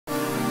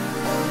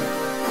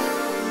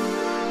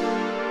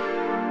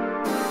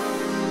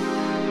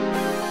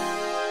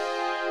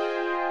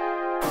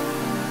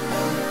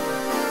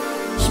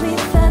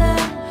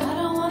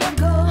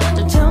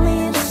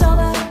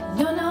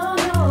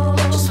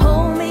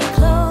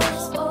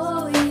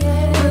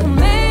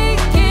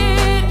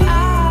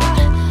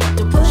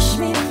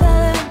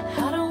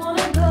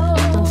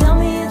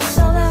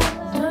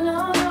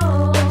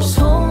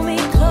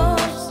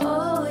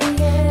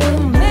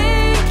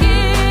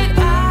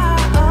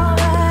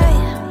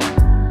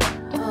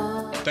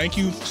thank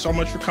you so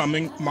much for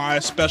coming. My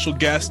special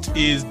guest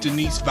is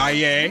Denise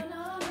Valle,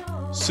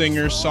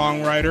 singer,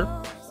 songwriter.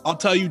 I'll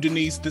tell you,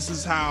 Denise, this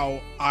is how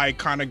I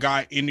kind of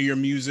got into your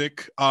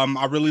music.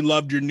 I really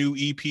loved your new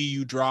EP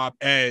you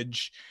dropped,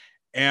 Edge.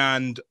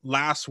 And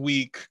last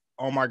week,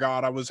 oh my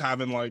God, I was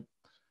having like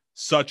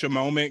such a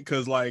moment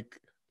because like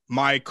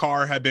my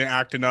car had been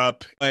acting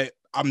up. But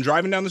I'm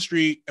driving down the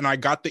street and I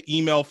got the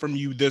email from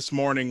you this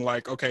morning,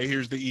 like, okay,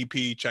 here's the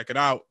EP, check it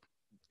out.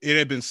 It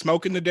had been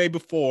smoking the day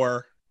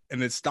before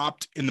and it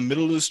stopped in the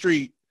middle of the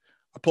street.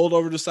 I pulled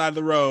over to the side of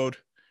the road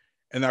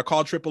and I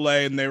called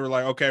AAA and they were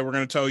like, okay, we're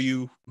going to tow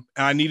you.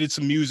 And I needed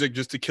some music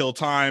just to kill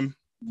time,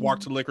 walk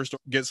to the liquor store,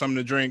 get something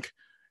to drink.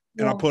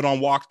 And I put on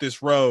Walk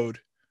This Road.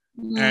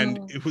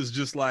 And it was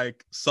just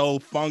like so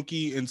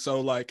funky and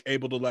so like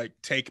able to like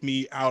take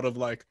me out of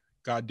like,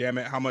 God damn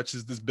it, how much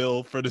is this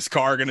bill for this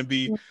car going to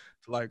be?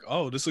 Like,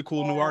 oh, this is a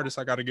cool new artist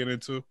I got to get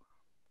into.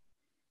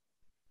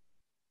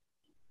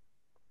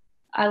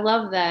 I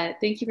love that.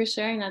 Thank you for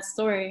sharing that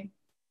story.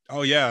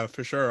 Oh yeah,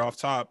 for sure. Off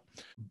top.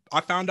 I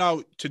found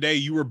out today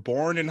you were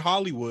born in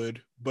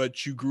Hollywood,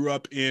 but you grew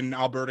up in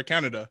Alberta,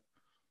 Canada.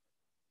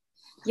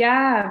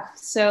 Yeah,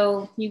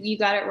 so you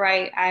got it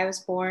right. I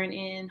was born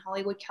in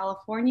Hollywood,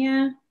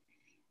 California.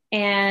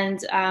 And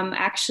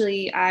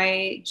actually,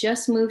 I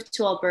just moved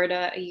to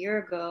Alberta a year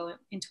ago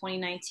in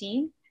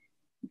 2019.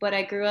 But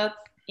I grew up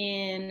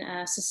in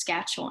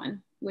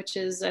Saskatchewan, which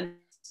is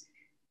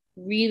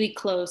really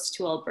close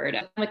to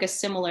Alberta, like a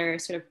similar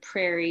sort of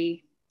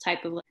prairie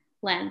type of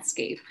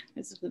landscape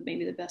is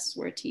maybe the best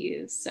word to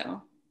use.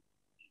 So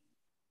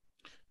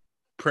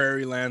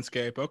prairie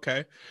landscape.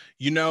 Okay.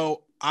 You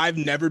know, I've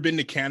never been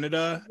to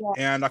Canada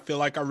and I feel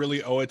like I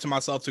really owe it to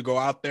myself to go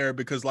out there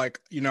because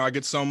like, you know, I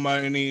get so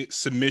many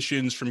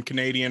submissions from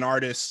Canadian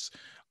artists.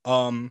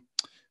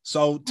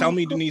 So tell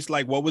me, Denise,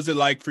 like, what was it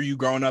like for you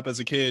growing up as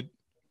a kid?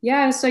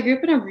 Yeah, so I grew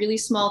up in a really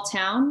small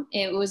town.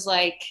 It was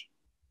like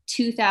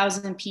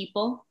 2,000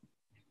 people.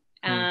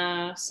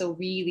 So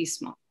really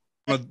small.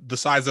 The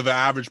size of an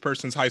average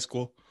person's high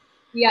school.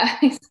 Yeah,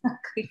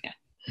 exactly. Yeah.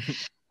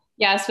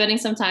 Yeah, spending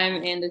some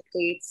time in the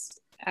States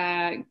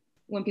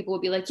when people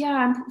would be like,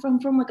 yeah, I'm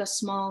from like a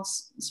small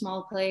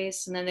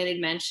place. And then they'd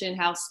mention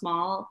how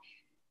small,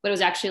 but it was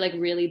actually like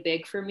really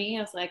big for me.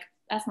 I was like,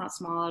 that's not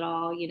small at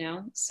all, you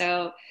know?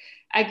 So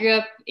I grew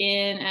up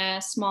in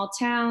a small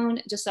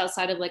town just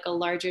outside of like a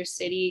larger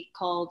city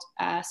called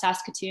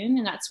Saskatoon.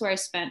 And that's where I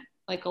spent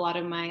like a lot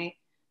of my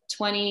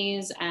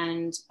 20s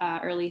and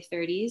early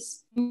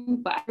 30s.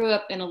 But I grew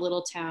up in a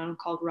little town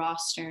called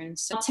Rostern.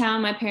 So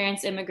town, my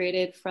parents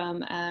immigrated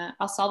from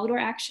El Salvador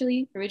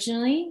actually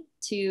originally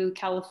to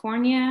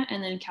California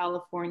and then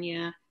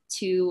California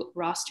to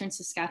Rostern,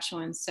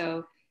 Saskatchewan.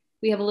 So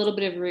we have a little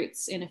bit of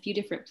roots in a few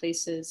different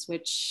places,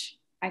 which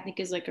I think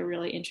is like a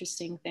really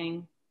interesting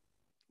thing.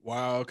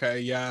 Wow.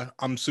 Okay. Yeah.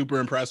 I'm super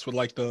impressed with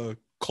like the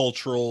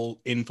cultural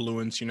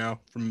influence, you know,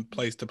 from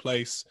place to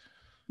place.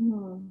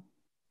 Mm.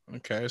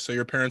 Okay. So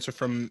your parents are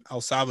from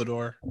El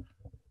Salvador.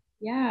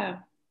 Yeah.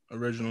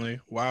 Originally.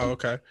 Wow.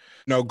 Okay.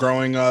 No,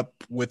 growing up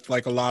with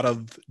like a lot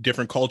of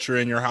different culture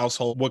in your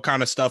household, what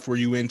kind of stuff were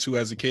you into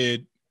as a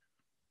kid?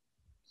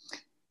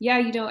 Yeah,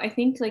 you know, I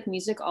think like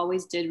music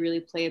always did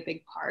really play a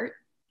big part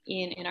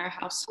in our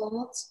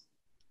household.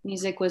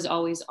 Music was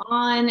always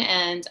on,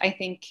 and I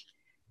think,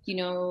 you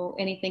know,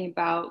 anything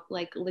about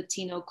like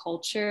Latino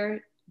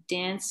culture,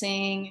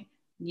 dancing,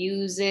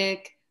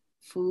 music,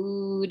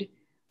 food,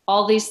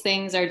 all these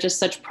things are just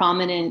such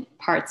prominent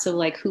parts of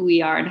like who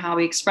we are and how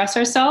we express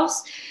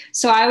ourselves.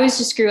 So I always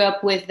just grew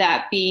up with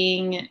that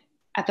being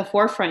at the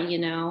forefront, you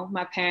know.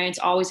 My parents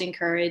always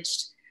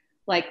encouraged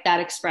like that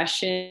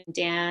expression,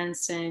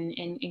 dance and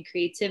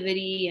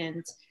creativity.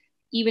 And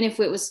even if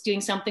it was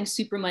doing something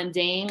super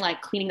mundane,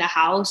 like cleaning the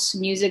house,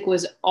 music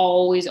was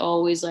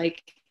always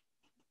like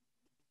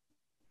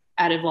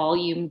at a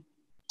volume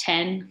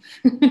 10,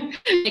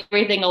 make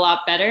everything a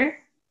lot better.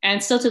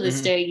 And still to this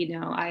day, you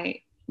know,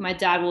 my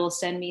dad will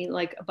send me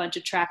like a bunch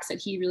of tracks that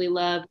he really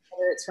loved,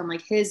 whether it's from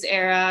like his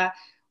era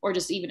or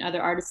just even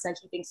other artists that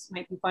he thinks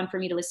might be fun for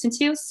me to listen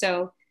to.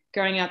 So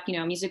growing up, you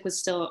know, music was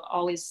still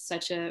always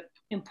such a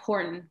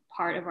important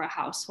part of our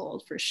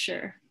household for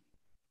sure.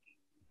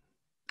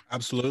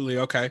 Absolutely.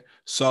 Okay.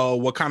 So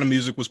what kind of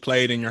music was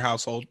played in your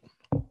household?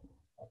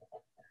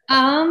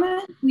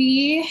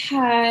 We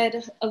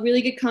had a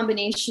really good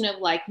combination of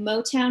like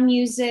Motown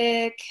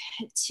music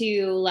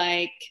to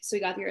like, so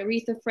we got your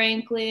Aretha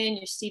Franklin,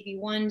 your Stevie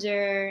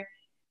Wonder,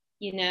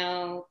 you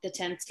know, the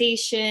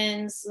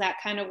Temptations, that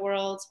kind of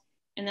world.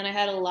 And then I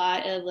had a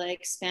lot of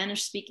like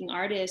Spanish speaking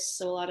artists,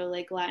 so a lot of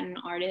like Latin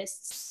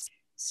artists.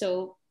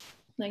 So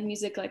like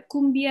music like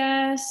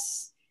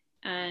cumbias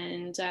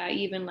and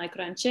even like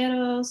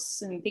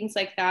rancheros and things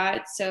like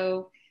that.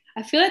 So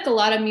I feel like a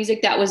lot of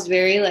music that was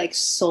very like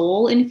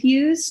soul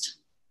infused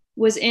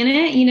was in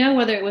it, you know,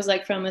 whether it was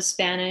like from a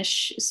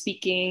Spanish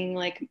speaking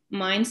like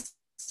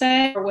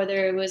mindset or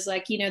whether it was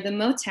like, you know, the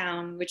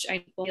Motown, which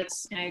I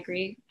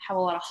agree, have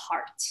a lot of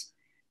heart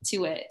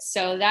to it.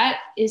 So that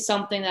is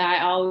something that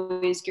I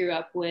always grew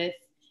up with.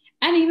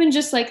 and even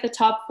just like the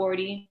top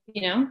 40,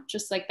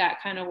 just like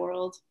that kind of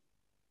world.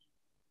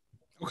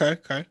 Okay,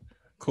 okay.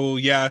 Cool.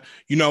 Yeah.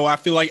 I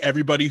feel like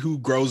everybody who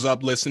grows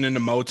up listening to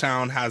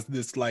Motown has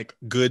this like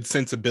good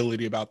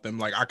sensibility about them.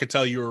 Like I could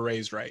tell you were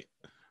raised right.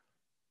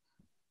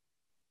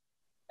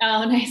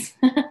 Oh, nice.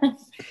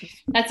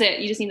 That's it.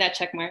 You just need that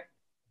check mark.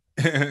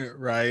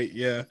 Right.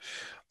 Yeah.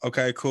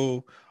 Okay,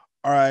 cool.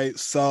 All right.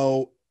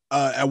 So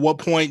at what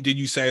point did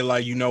you say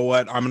like, you know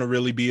what, I'm gonna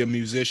really be a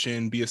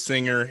musician, be a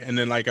singer? And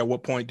then like at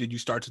what point did you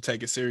start to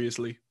take it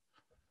seriously?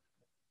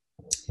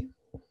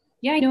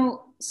 Yeah,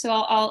 so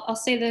I'll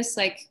say this,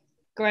 like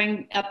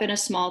growing up in a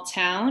small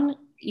town,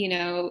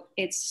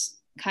 it's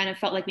kind of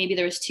felt like maybe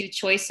there was two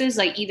choices,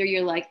 like either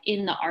you're like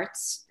in the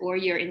arts or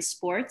you're in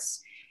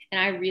sports. And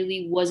I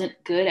really wasn't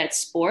good at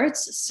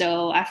sports,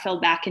 so I fell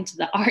back into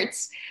the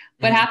arts,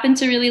 but Mhm. happened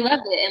to really love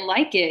it and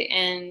like it,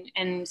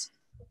 and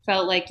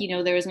felt like,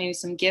 there was maybe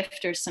some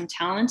gift or some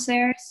talent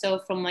there. So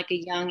from like a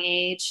young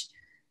age,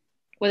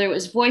 whether it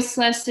was voice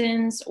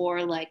lessons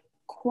or like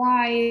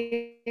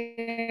choir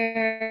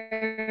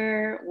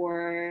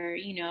or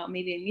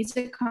maybe a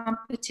music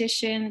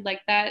competition,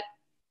 like that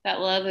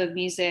love of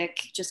music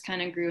just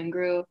kind of grew and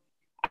grew.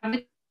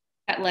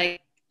 At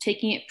like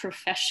taking it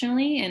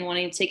professionally and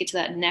wanting to take it to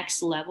that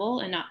next level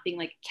and not being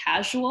like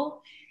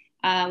casual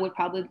would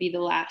probably be the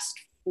last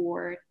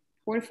 4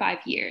 to 5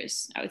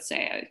 years, I would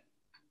say,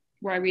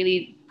 where I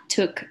really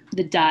took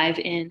the dive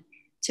in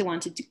to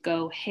want to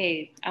go,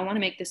 hey, I want to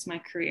make this my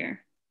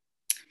career.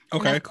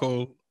 And Okay,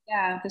 cool.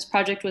 yeah, this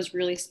project was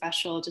really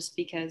special just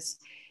because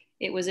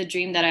it was a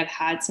dream that I've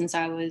had since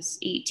I was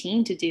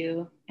 18 to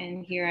do.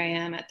 And here I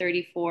am at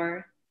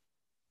 34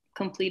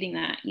 completing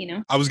that.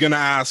 I was gonna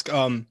ask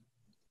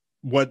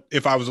what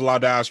if I was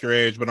allowed to ask your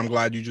age, but I'm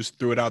glad you just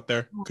threw it out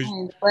there. But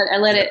Yeah,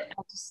 I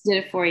just did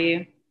it for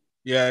you.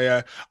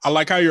 yeah. I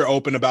like how you're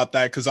open about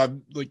that because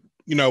I'm like,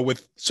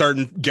 with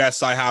certain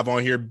guests I have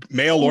on here,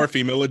 male or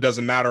female, it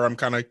doesn't matter. I'm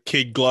kind of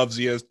kid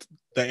glovesy as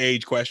the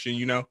age question.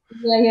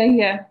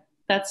 Yeah.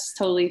 That's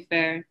totally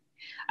fair.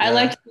 I Yeah.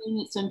 like doing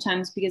it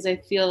sometimes because I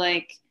feel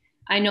like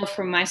I know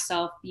for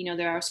myself,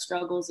 there are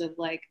struggles of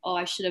like, oh,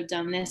 I should have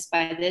done this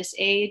by this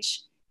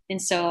age.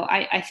 And so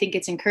I think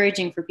it's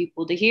encouraging for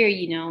people to hear,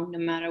 no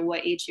matter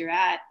what age you're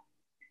at,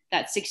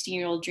 that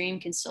 16-year-old dream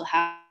can still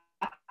happen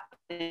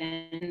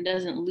and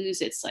doesn't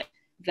lose its like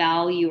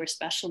value or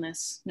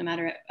specialness, no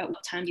matter at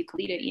what time you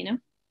complete it.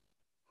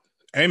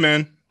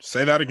 Amen.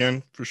 Say that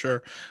again for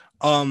sure.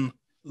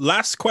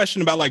 Last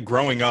question about like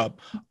growing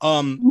up.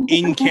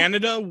 In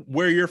Canada,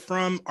 where you're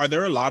from, are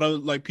there a lot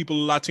of like people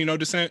of Latino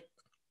descent?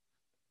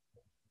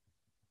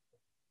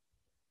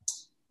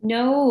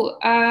 No,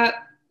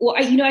 well,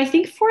 I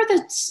think for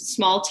the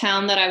small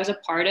town that I was a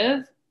part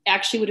of,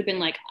 actually would have been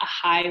like a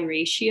high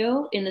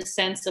ratio in the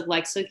sense of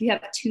like, so if you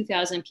have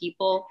 2,000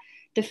 people,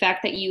 the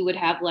fact that you would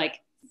have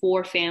like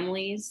four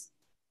families,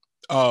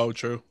 Oh,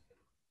 true.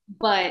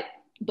 but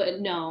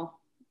no.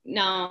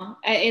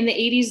 In the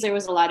 80s, there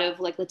was a lot of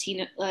like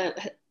Latino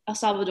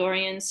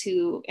Salvadorians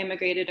who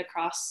immigrated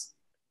across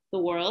the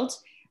world,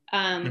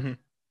 um, Hmm.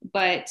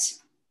 but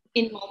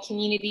in my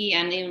community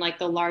and in like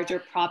the larger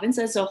province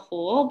as a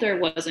whole, there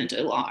wasn't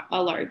a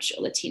large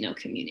Latino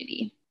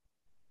community.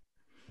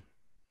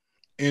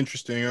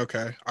 Interesting.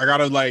 Okay. I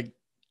gotta like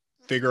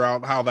figure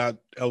out how that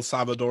El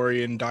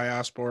Salvadorian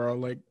diaspora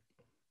like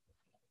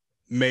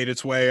made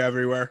its way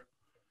everywhere.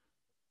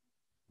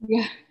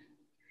 Yeah,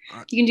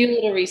 Uh, you can do a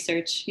little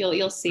research. You'll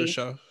for see.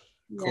 sure.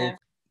 Yeah. Cool.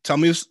 Tell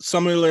me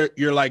some of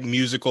your like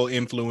musical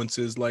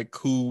influences, like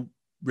who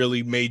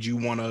really made you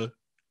want to,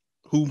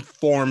 who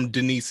formed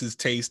Denise's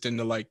taste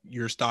into like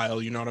your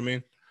style. You know what I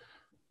mean?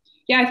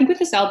 Yeah, I think with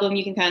this album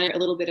you can kind of a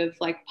little bit of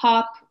like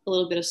pop, a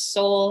little bit of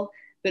soul, a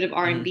bit of Hmm.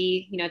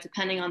 R&B,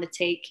 depending on the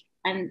take.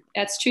 And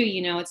that's true,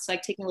 it's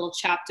like taking a little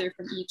chapter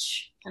from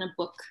each kind of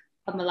book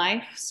of my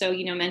life. So,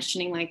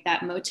 mentioning like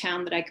that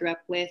Motown that I grew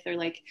up with or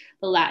like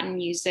the Latin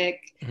music.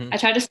 Hmm. I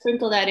try to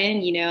sprinkle that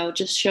in,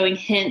 just showing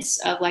hints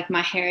of like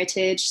my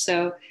heritage.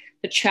 So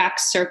the track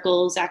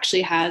Circles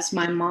actually has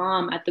my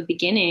mom at the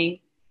beginning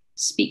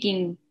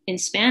speaking in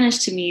Spanish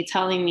to me,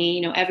 telling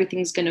me,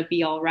 everything's going to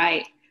be all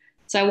right.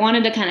 So I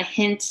wanted to kind of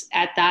hint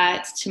at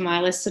that to my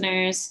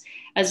listeners,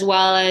 as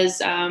well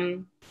as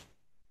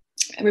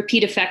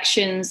Repeat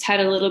Affections had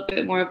a little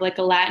bit more of like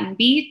a Latin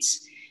beat.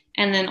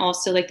 And then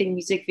also like the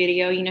music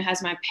video,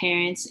 has my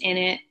parents in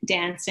it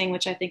dancing,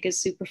 which I think is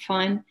super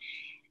fun.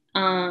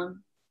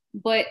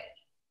 But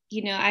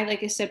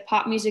like I said,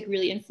 pop music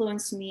really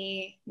influenced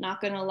me.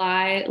 Not gonna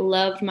lie,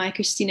 loved my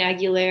Christina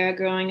Aguilera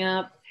growing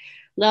up.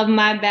 Loved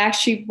my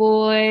Backstreet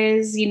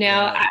Boys.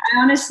 Yeah. I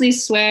honestly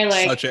swear,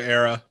 like, Such an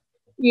era.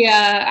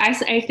 yeah,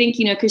 I think,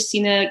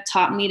 Christina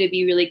taught me to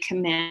be really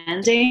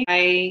commanding.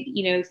 I,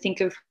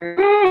 think of her,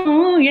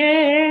 oh,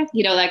 yeah,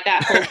 like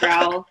that whole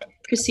growl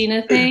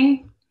Christina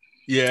thing.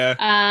 Yeah.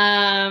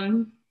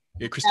 Um,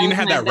 Yeah. that Christina was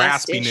had my that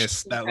best-ish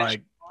raspiness that impression.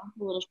 like,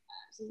 A little,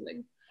 like,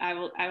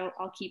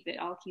 I'll keep it.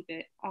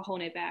 I'll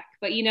hone it back.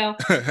 But,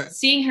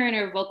 seeing her in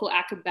her vocal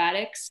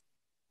acrobatics,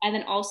 And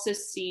then also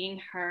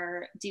seeing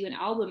her do an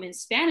album in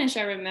Spanish,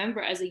 I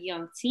remember as a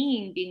young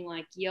teen being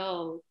like,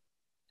 yo,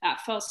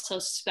 that felt so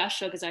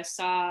special, because I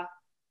saw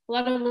a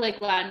lot of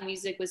like Latin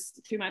music was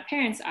through my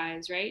parents'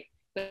 eyes, right?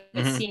 But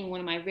Mm-hmm. seeing one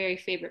of my very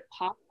favorite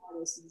pop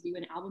artists do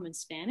an album in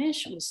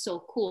Spanish was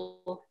so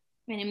cool.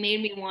 And it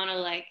made me want to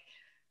like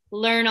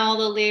learn all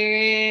the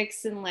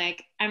lyrics. And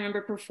like, I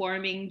remember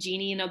performing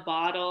Genie in a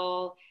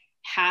Bottle,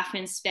 half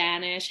in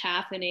Spanish,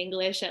 half in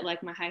English at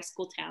like my high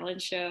school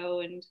talent show.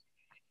 And,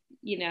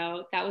 you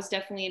know, that was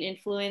definitely an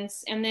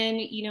influence. And then,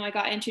 you know, I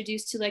got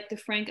introduced to like the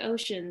Frank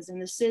Oceans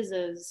and the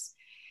SZAs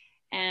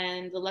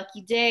and the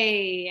Lucky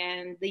Day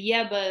and the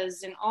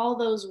Yebas and all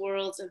those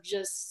worlds of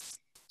just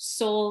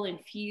soul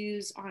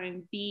infused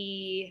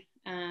R&B,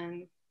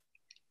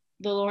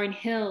 the Lauryn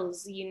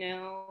Hills, you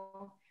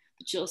know,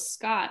 Jill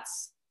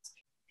Scotts.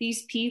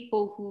 These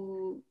people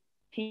who,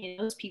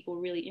 those people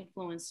really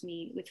influenced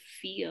me with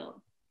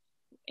feel.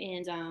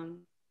 And,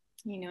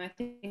 you know, I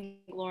think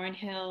Lauryn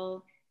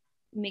Hill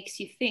makes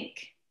you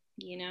think,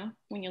 you know,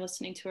 when you're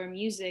listening to her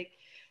music.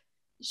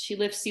 She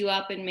lifts you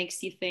up and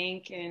makes you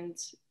think. And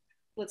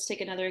let's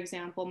take another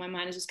example. My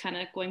mind is just kind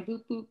of going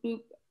boop, boop, boop.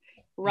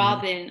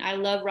 Robin, I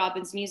love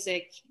Robin's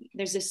music.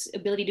 There's this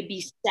ability to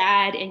be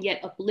sad and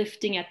yet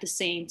uplifting at the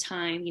same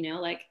time, you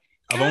know, like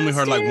I've only I'm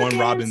heard like still one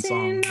Robin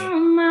song, dancing but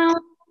on my...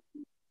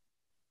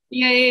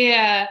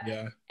 Yeah.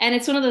 yeah. And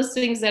it's one of those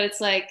things that it's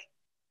like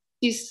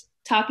she's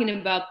talking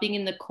about being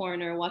in the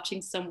corner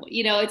watching someone,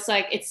 you know, it's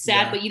like it's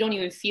sad, Yeah. but you don't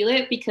even feel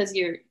it because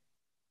you're...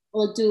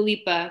 Well, Dua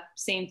Lipa,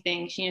 same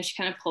thing. She, you know,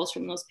 she kind of pulls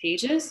from those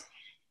pages,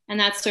 and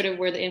that's sort of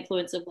where the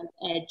influence of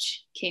like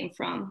Edge came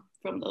from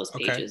those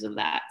Okay. pages of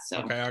that. So,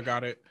 Okay, I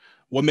got it.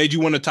 What made you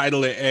want to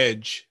title it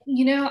Edge?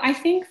 you know, I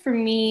think for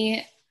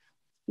me,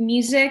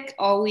 music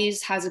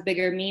always has a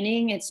bigger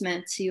meaning. It's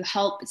meant to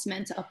help. It's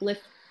meant to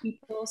uplift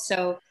people.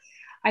 So,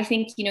 I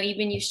think, you know,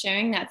 even you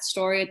sharing that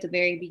story at the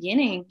very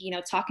beginning, you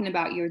know, talking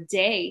about your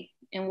day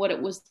and what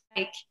it was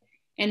like,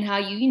 and how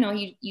you know,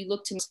 you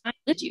looked to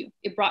you.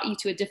 It brought you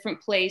to a different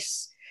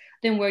place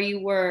than where you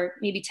were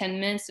maybe 10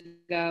 minutes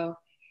ago.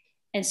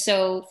 And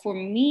so for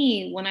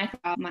me, when I thought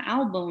about my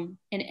album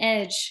and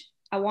Edge,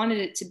 I wanted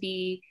it to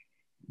be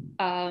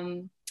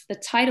the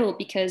title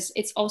because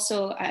it's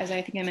also, as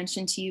I think I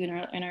mentioned to you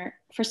in our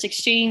first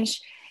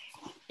exchange,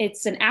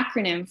 it's an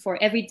acronym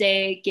for every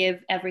day,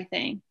 give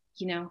everything,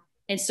 you know?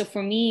 And so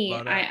for me,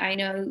 I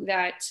know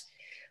that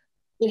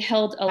it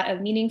held a lot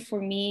of meaning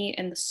for me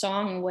and the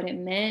song and what it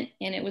meant.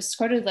 And it was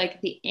sort of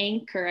like the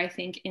anchor, I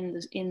think, in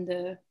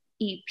the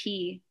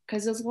EP,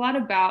 because there's a lot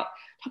about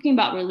talking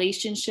about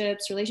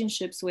relationships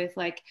with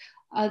like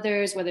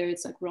others, whether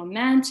it's like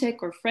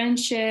romantic or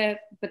friendship,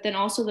 but then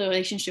also the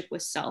relationship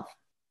with self.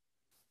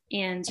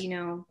 And, you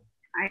know,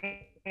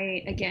 I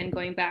again,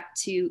 going back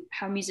to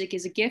how music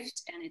is a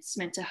gift and it's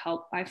meant to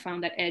help, I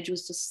found that Edge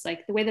was just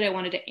like the way that I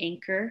wanted to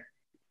anchor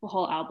the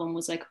whole album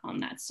was like on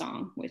that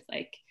song, with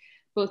like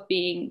both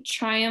being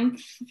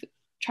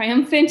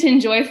triumphant and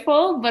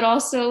joyful, but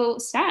also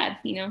sad.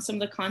 You know, some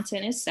of the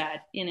content is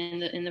sad in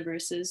the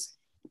verses,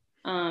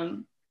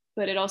 but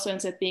it also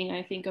ends up being,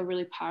 I think, a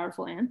really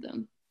powerful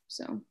anthem.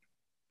 So,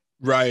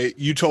 Right,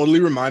 you totally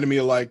reminded me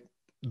of like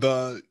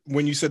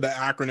when you said the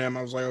acronym,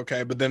 I was like,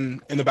 okay, but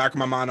then in the back of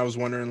my mind, I was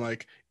wondering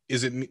like,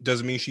 does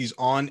it mean she's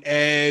on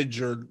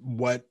edge, or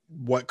what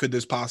could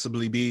this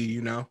possibly be?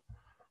 You know?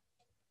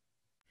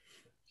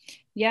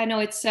 Yeah, no,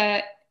 it's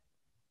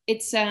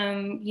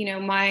you know,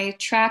 my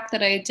track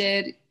that I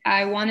did,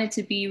 I wanted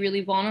to be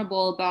really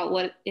vulnerable about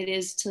what it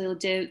is to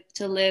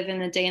live in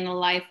the day in the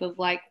life of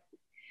like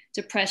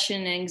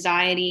depression and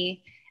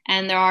anxiety.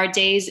 And there are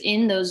days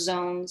in those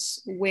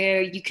zones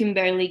where you can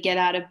barely get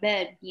out of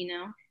bed, you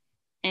know,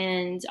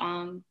 and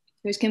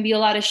there's can be a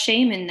lot of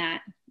shame in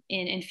that,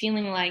 and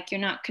feeling like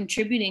you're not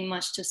contributing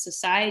much to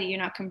society, you're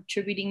not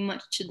contributing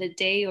much to the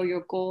day or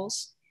your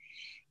goals.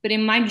 But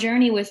in my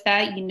journey with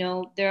that, you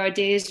know, there are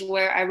days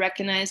where I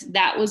recognize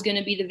that was going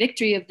to be the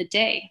victory of the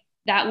day.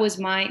 That was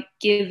my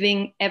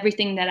giving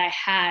everything that I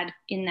had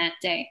in that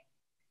day,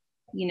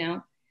 you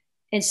know?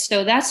 And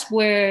so that's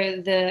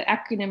where the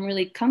acronym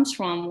really comes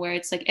from, where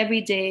it's like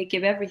every day,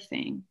 give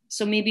everything.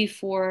 So maybe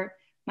for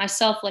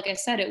myself, like I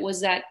said, it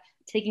was that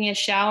taking a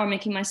shower,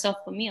 making myself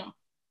a meal.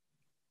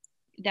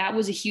 That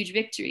was a huge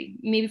victory.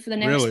 Maybe for the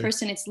next Really?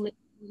 person, it's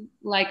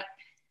like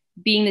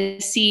being the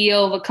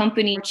CEO of a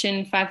company,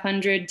 Fortune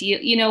 500 deal,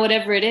 you know,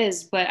 whatever it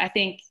is. But I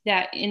think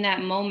that in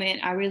that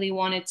moment, I really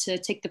wanted to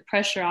take the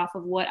pressure off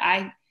of what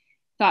I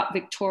thought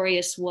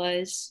victorious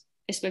was,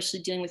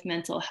 especially dealing with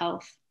mental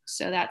health.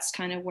 So that's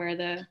kind of where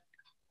the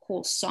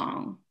whole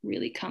song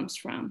really comes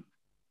from.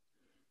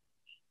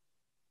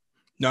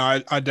 No,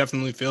 I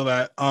definitely feel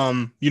that.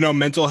 You know,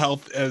 mental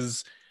health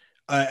as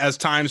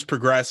times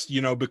progress,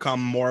 you know,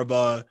 become more of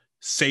a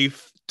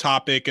safe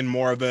topic and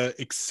more of a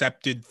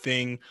accepted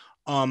thing.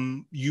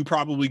 You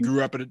probably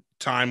grew up at a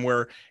time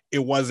where it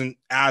wasn't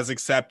as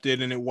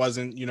accepted and it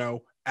wasn't, you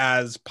know,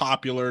 as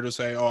popular to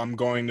say, oh, I'm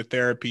going to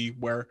therapy,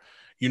 where,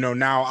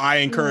 Now I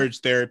encourage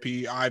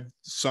therapy. I've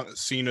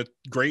seen a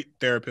great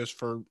therapist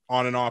for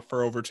on and off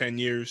for over 10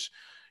 years.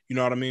 You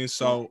know what I mean?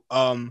 So,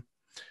 I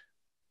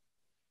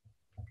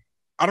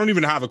don't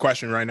even have a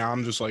question right now.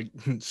 I'm just like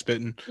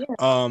spitting.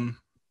 Yeah.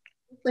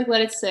 Like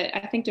let it sit.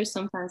 I think there's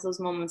sometimes those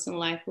moments in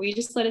life where you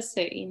just let it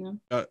sit,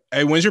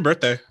 Hey, when's your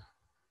birthday?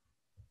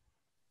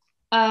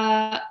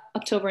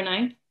 October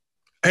 9th.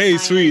 Hey,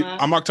 sweet.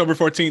 I'm October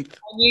 14th.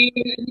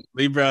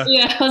 Libra.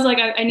 Yeah, I was like,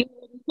 I knew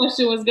where the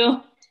question was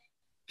going.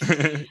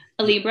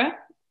 A Libra?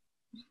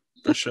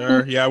 For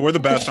sure. Yeah, we're the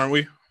best, aren't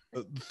we?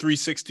 The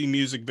 360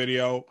 music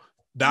video.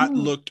 That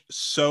looked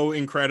so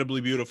incredibly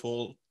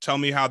beautiful. Tell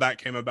me how that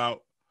came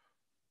about.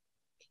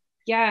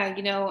 Yeah,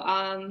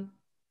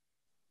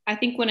 I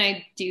think when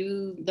I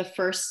do the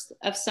first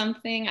of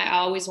something, I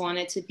always want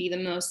it to be the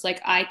most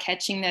like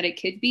eye-catching that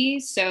it could be.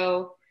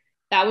 So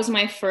that was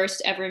my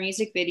first ever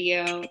music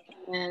video.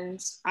 And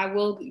I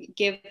will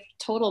give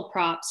total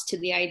props to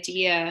the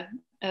idea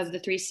of the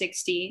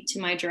 360 to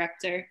my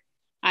director.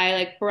 I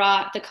like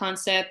brought the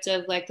concept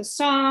of like the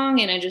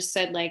song and I just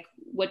said like,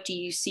 what do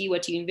you see?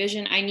 What do you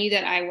envision? I knew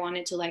that I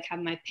wanted to like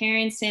have my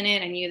parents in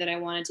it. I knew that I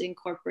wanted to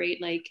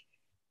incorporate like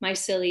my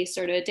silly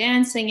sort of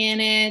dancing in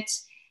it.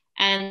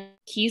 And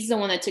he's the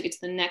one that took it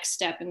to the next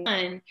step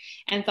and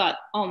thought,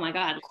 oh my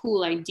God,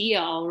 cool idea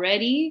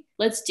already.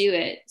 Let's do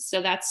it.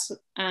 So that's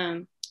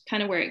kind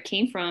of where it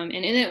came from.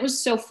 And it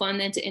was so fun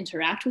then to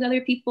interact with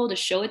other people, to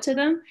show it to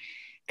them.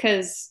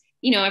 Because,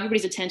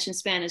 everybody's attention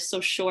span is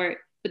so short.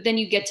 But then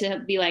you get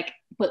to be like,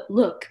 but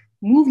look,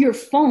 move your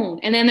phone.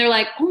 And then they're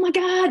like, oh my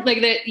God,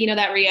 like that,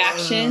 that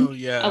reaction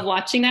of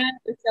watching that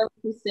is so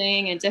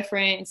interesting and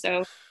different. And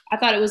so I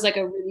thought it was like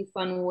a really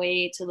fun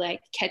way to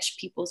like catch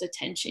people's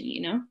attention,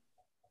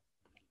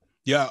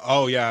 Yeah.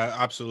 Oh, yeah,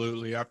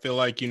 absolutely. I feel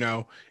like, in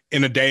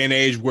a day and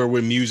age where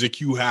with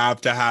music, you have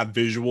to have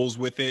visuals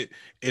with it.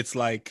 It's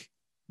like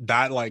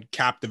that like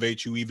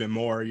captivates you even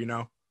more,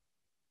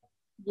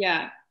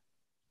 Yeah,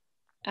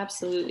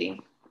 absolutely.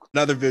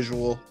 Another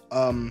visual,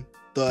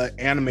 the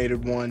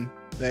animated one,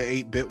 the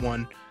 8-bit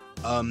one.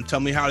 Tell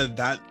me, how did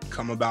that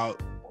come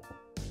about?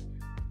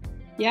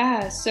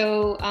 Yeah,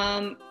 so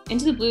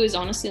Into the Blue is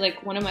honestly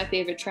like one of my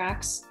favorite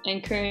tracks,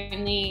 and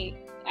currently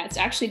it's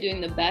actually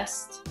doing the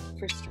best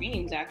for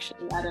streams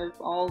actually out of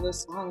all the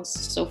songs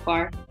so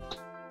far.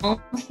 The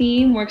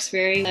theme works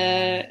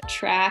the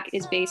track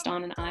is based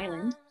on an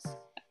island, a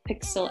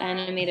pixel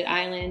animated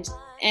island.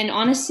 And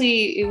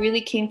honestly, it really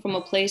came from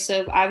a place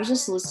of, I was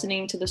just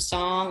listening to the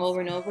song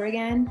over and over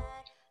again.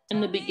 In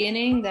the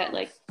beginning, that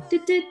like,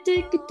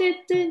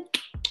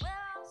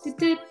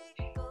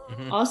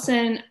 all of a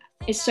sudden,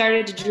 it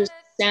started to just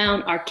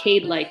sound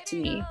arcade-like to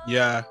me.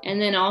 Yeah.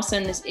 And then all of a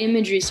sudden, this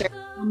imagery started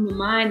to come to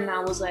mind, and I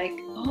was like,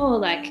 oh,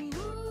 like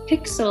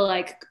pixel,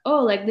 like,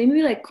 oh, like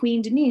maybe like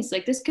Queen Denise,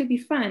 like this could be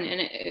fun. And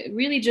it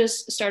really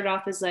just started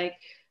off as like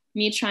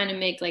me trying to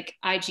make like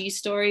IG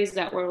stories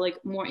that were like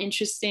more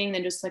interesting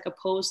than just like a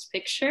post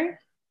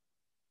picture.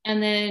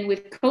 And then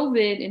with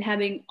COVID and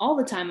having all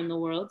the time in the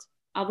world,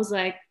 I was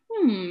like,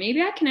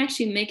 maybe I can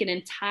actually make an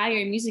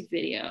entire music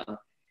video.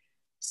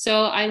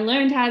 So I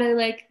learned how to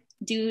like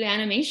do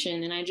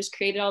animation, and I just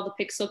created all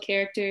the pixel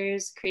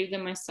characters, created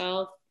them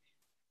myself,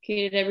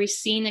 created every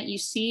scene that you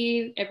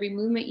see, every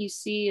movement you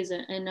see is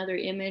another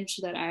image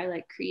that I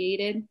like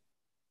created.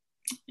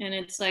 And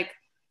it's like,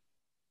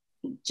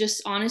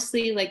 just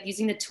honestly, like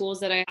using the tools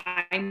that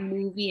I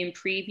movie and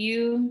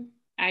preview,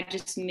 I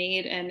just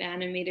made an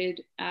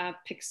animated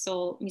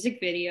pixel music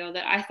video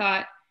that I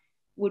thought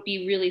would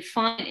be really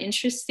fun and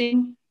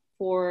interesting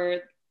for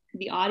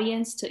the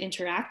audience to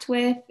interact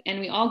with. And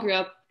we all grew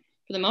up,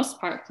 for the most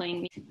part,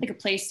 playing like a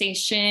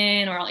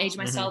PlayStation, or I'll age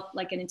myself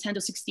like a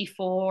Nintendo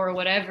 64 or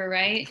whatever,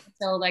 right?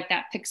 So like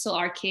that pixel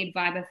arcade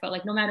vibe, I felt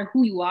like no matter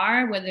who you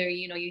are, whether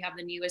you have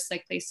the newest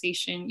like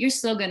PlayStation, you're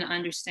still gonna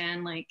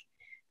understand like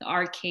the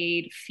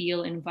arcade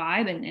feel and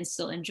vibe and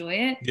still enjoy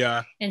it.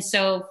 Yeah. And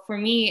so for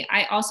me,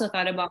 I also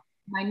thought about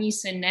my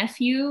niece and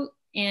nephew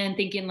and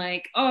thinking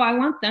like, oh, I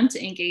want them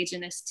to engage in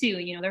this too.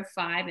 They're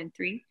 5 and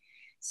 3.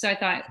 So I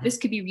thought this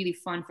could be really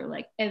fun for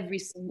like every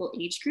single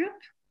age group.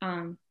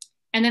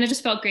 And then it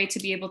just felt great to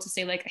be able to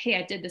say like, hey,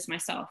 I did this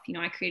myself.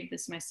 I created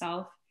this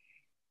myself.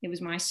 It was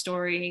my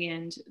story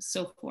and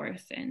so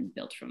forth, and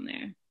built from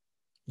there.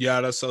 Yeah,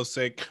 that's so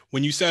sick.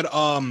 When you said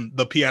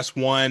the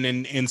PS1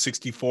 and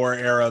N64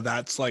 era,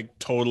 that's like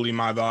totally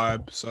my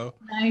vibe. So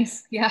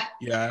nice. Yeah.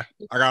 Yeah.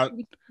 I got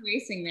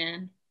racing,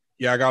 man.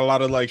 Yeah, I got a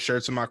lot of like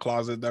shirts in my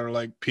closet that are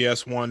like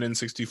PS1,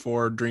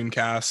 N64,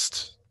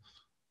 Dreamcast.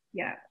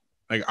 Yeah.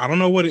 Like, I don't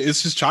know what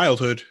it's just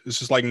childhood. It's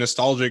just like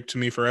nostalgic to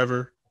me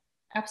forever.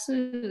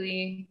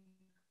 Absolutely.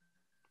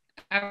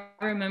 I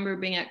remember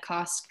being at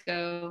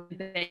Costco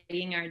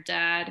begging our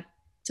dad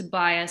to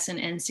buy us an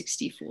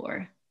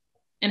N64,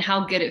 and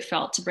how good it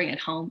felt to bring it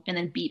home and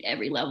then beat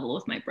every level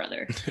with my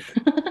brother.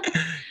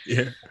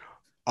 Yeah.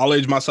 I'll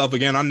age myself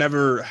again. I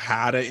never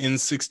had an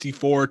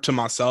N64 to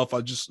myself.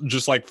 I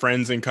just like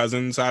friends and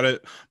cousins had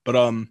it. But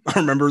I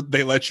remember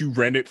they let you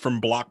rent it from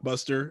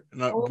Blockbuster,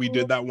 and we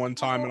did that one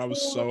time, and I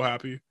was so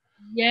happy.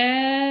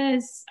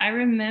 Yes, I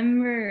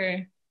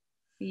remember.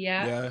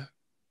 Yeah. Yeah,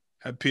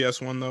 had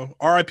PS1 though.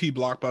 RIP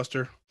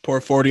Blockbuster. Pour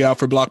 40 out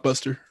for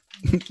Blockbuster.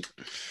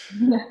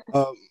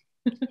 um,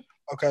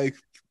 okay,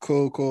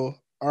 cool,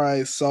 cool. All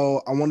right,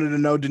 so I wanted to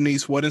know,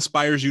 Denise, what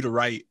inspires you to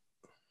write?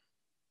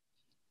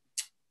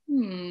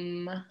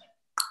 It's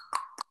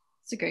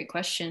a great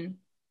question.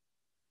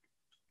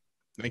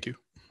 Thank you.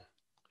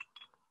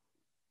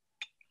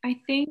 I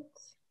think,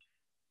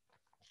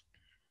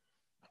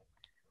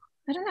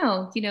 I don't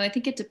know, I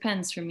think it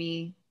depends for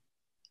me.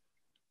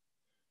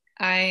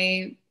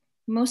 I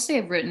mostly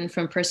have written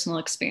from personal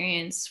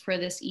experience for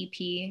this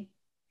EP.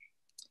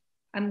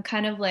 I'm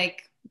kind of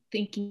like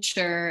thinking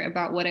sure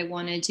about what I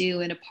want to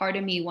do, and a part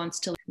of me wants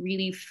to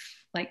really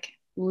like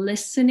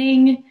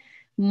listening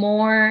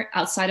more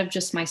outside of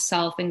just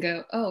myself and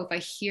go, oh, if I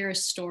hear a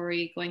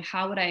story going,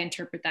 how would I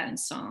interpret that in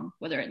song?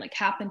 Whether it like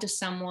happened to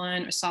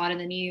someone or saw it in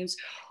the news,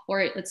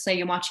 or let's say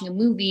you're watching a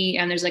movie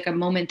and there's like a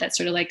moment that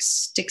sort of like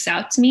sticks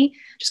out to me,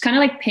 just kind of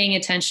like paying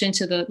attention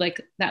to the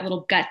like that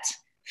little gut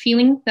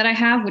feeling that I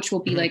have, which will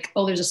be like,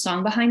 oh, there's a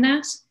song behind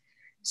that.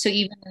 So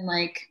even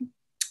like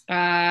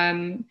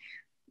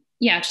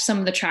yeah, just some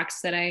of the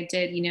tracks that I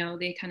did,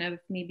 they kind of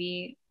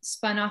maybe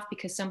spun off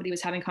because somebody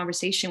was having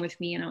conversation with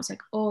me, and I was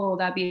like, oh,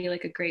 that'd be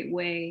like a great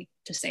way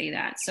to say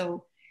that.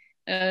 So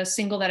a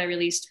single that I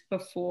released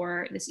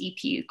before this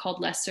EP called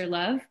Lesser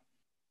Love,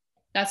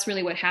 that's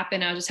really what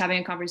happened. I was just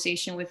having a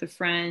conversation with a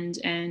friend,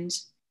 and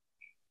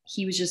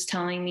he was just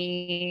telling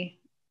me,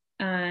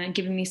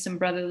 giving me some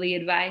brotherly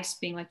advice,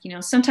 being like,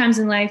 sometimes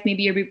in life,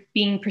 maybe you're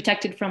being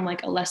protected from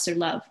like a lesser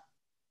love.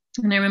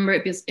 And I remember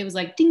it was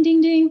like ding,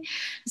 ding, ding.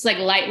 It's like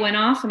light went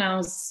off, and I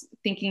was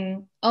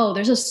thinking, oh,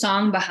 there's a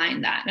song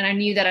behind that. And I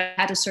knew that I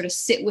had to sort of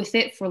sit with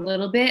it for a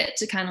little bit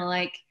to kind of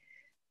like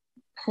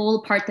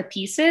pull apart the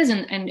pieces.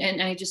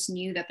 And I just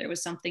knew that there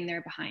was something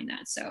there behind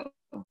that. So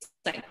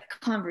like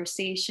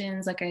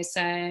conversations, like I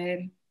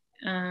said.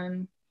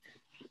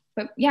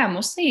 But yeah,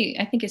 mostly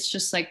I think it's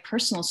just like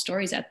personal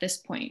stories at this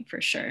point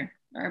for sure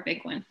are a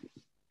big one.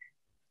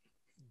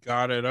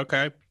 Got it.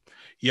 Okay.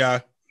 Yeah.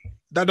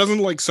 That doesn't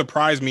like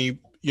surprise me.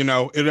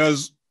 It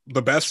is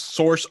the best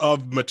source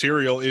of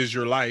material is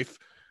your life.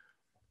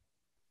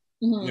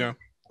 Mm-hmm. Yeah,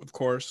 of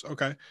course.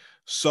 Okay.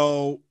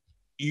 So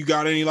you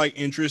got any like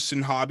interests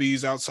and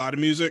hobbies outside of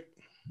music?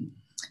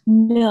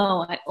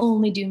 No, I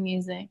only do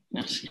music.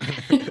 No.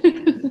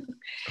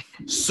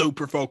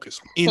 Super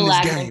focused in The this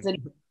lag game. is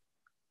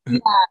yeah,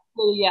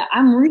 yeah.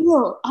 I'm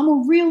real. I'm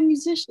a real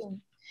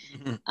musician.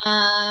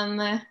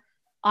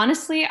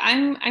 Honestly,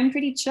 I'm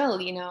pretty chill,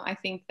 I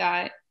think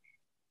that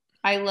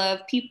I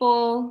love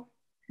people,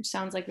 which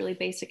sounds like really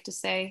basic to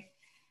say,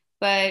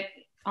 but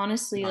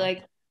honestly, No.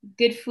 like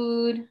good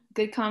food,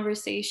 good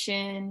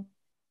conversation.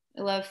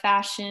 I love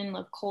fashion,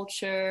 love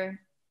culture,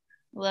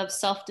 I love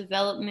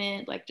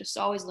self-development, like just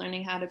always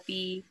learning how to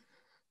be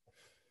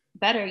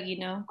better,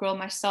 grow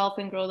myself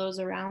and grow those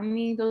around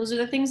me. Those are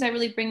the things that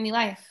really bring me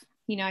life.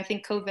 I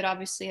think COVID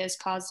obviously has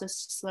caused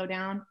us to slow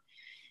down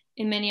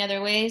in many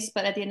other ways,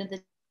 but at the end of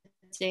the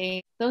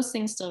day, those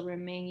things still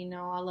remain.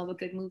 I love a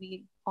good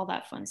movie, all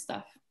that fun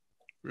stuff.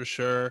 For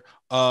sure.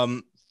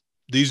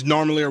 These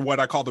normally are what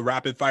I call the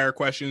rapid fire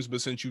questions,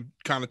 but since you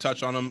kind of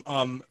touch on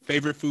them,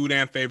 favorite food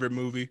and favorite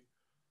movie.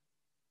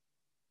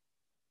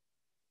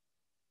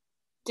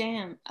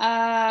 Damn.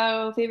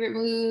 Favorite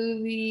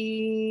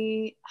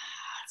movie.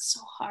 It's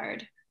so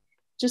hard.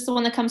 Just the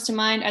one that comes to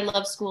mind. I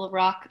love School of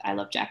Rock. I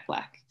love Jack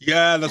Black.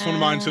 Yeah, that's one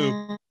of mine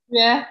too.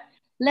 Yeah.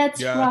 Let's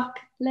Yeah. rock.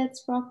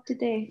 Let's rock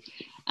today.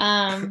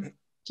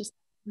 Just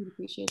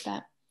appreciate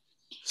that.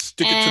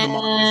 Stick it to the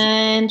mind.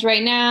 And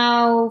right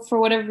now, for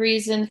whatever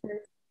reason,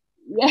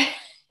 yes.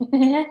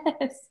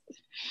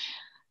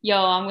 Yo,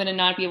 I'm gonna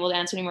not be able to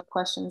answer any more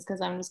questions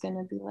because I'm just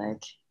gonna be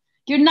like,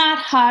 you're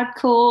not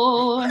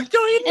hardcore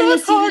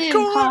unless you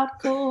live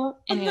hardcore.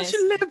 Unless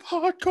you live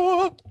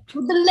hardcore.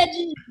 With the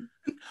legend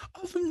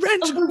of the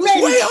wrench of the was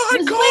wrench way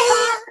was hardcore.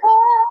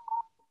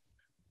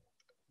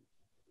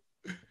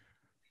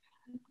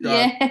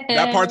 Yeah.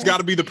 That part's got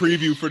to be the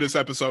preview for this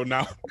episode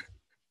now.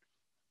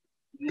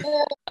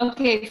 Yeah.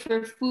 Okay,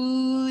 for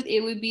food,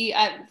 it would be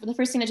the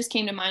first thing that just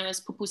came to mind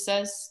was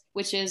pupusas,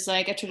 which is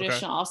like a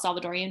traditional all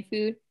Salvadorian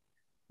food.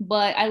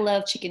 But I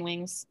love chicken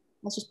wings.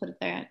 Let's just put it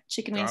there.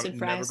 Chicken wings and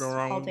fries. Never go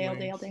wrong all day, with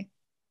all day, all day.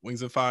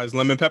 Wings and fries.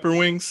 Lemon pepper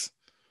wings.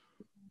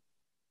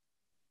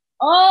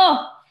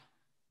 Oh,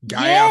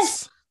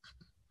 Yes.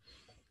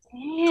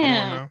 Damn. Come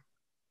on now.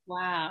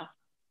 Wow.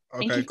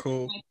 Okay,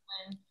 cool.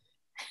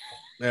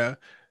 Yeah.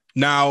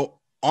 Now,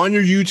 on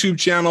your YouTube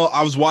channel,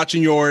 I was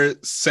watching your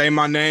Say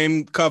My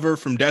Name cover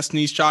from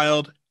Destiny's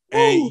Child,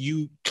 and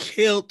you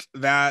killed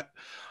that.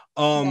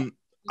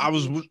 I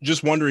was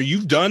just wondering,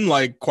 you've done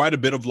like quite a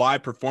bit of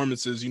live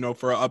performances,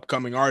 for an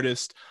upcoming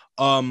artist.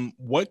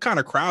 What kind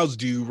of crowds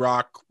do you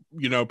rock,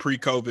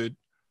 pre-COVID?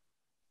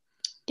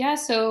 Yeah,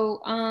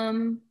 so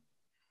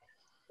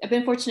I've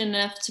been fortunate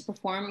enough to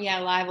perform,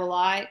 live a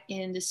lot,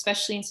 and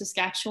especially in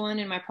Saskatchewan,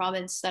 in my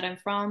province that I'm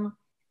from,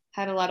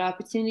 had a lot of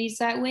opportunities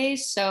that way.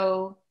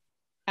 So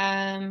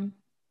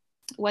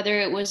whether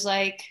it was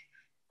like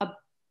a,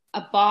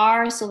 a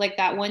bar. So like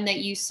that one that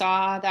you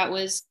saw, that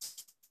was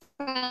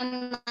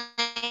my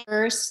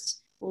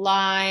first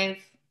live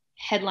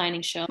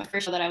headlining show, my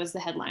first show that I was the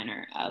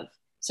headliner of.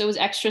 So it was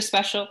extra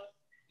special.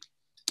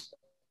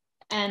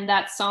 And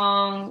that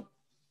song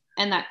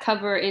and that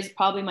cover is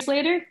probably my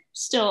later.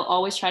 Still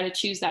always try to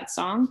choose that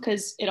song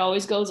because it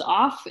always goes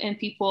off and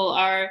people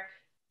are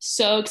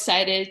so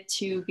excited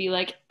to be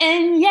like,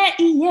 and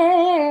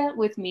yeah,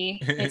 with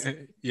me.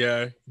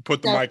 Yeah,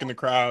 put the mic in the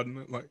crowd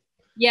and like.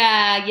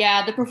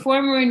 Yeah. The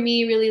performer in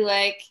me really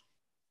like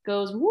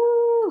goes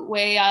woo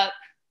way up,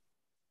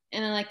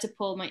 and I like to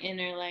pull my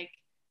inner like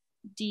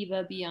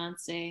diva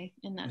Beyonce,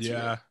 and that's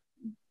yeah.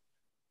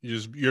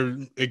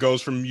 It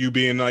goes from you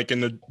being like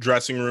in the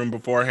dressing room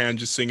beforehand,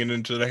 just singing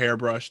into the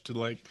hairbrush to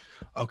like,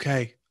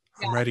 okay,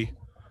 I'm ready.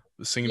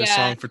 Been singing a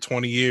song for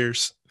 20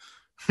 years.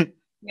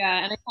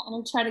 Yeah, and I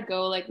try to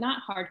go like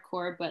not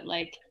hardcore, but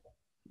like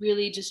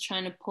really just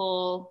trying to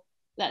pull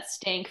that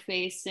stank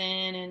face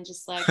in and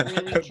just like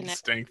really connect.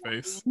 Stank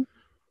face.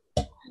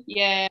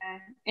 Yeah,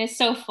 it's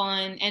so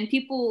fun. And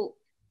people,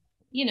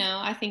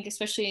 I think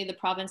especially the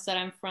province that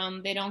I'm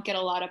from, they don't get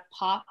a lot of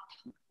pop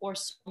or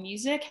soul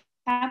music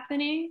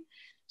happening.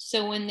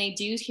 So when they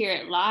do hear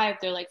it live,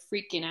 they're like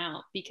freaking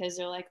out because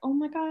they're like, oh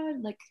my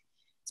God, like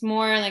it's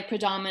more like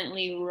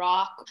predominantly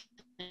rock,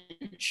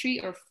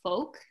 country, or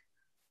folk.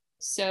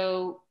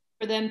 So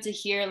for them to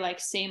hear like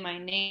Say My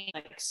Name,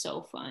 like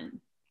so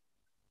fun.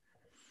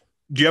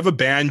 Do you have a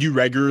band you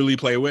regularly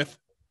play with?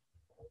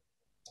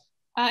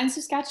 In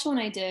Saskatchewan,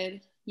 I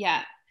did.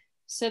 Yeah.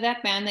 So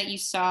that band that you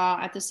saw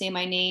at the Say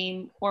My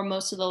Name, or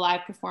most of the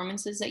live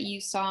performances that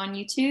you saw on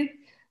YouTube,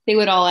 they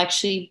would all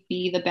actually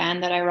be the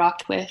band that I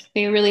rocked with.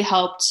 They really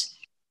helped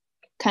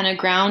kind of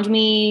ground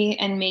me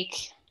and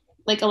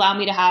allow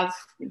me to have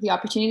the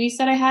opportunities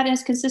that I had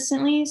as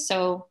consistently.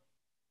 So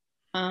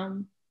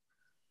I'm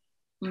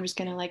just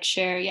gonna like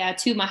share. Yeah,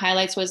 two of my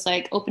highlights was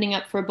like opening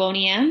up for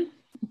Boney M,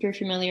 if you're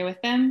familiar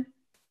with them.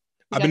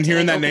 I've been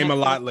hearing that name a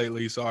lot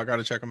lately, so I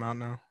gotta check them out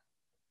now.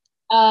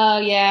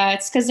 Yeah,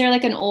 it's because they're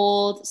like an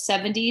old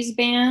 70s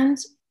band,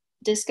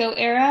 disco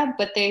era,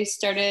 but they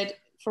started,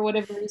 for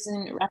whatever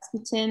reason,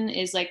 Rasputin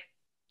is like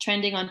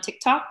trending on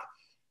TikTok.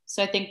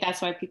 So I think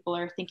that's why people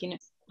are thinking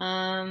it.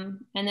 And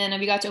then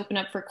we got to open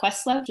up for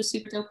Questlove, which was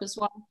super dope as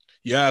well.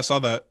 Yeah, I saw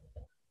that.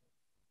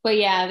 But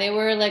yeah, they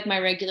were like my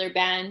regular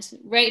band.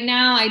 Right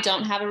now, I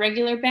don't have a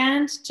regular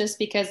band just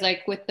because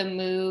like with the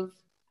move,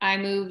 I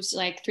moved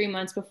like 3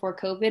 months before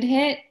COVID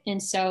hit.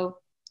 And so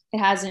it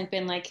hasn't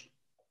been like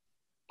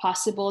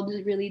possible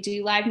to really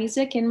do live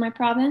music in my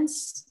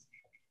province.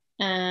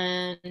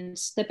 And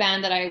the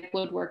band that I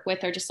would work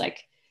with are just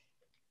like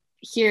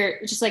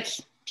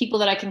people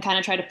that I can kind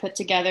of try to put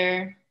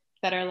together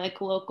that are like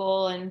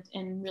local and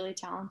really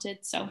talented.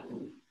 So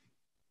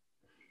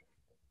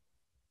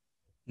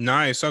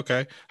nice.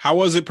 Okay. How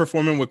was it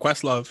performing with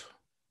Questlove?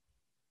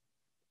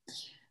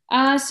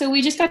 So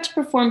we just got to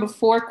perform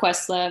before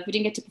Questlove. We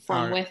didn't get to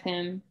perform with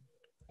him.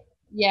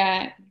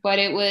 Yeah, but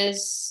it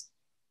was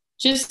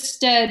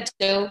just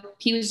dope.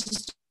 He was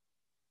just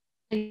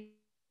a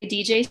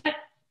DJ set.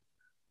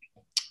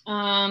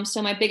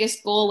 So my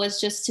biggest goal was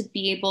just to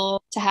be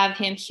able to have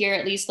him hear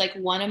at least like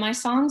one of my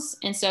songs.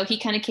 And so he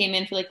kind of came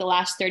in for like the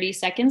last 30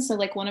 seconds of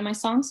like one of my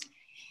songs.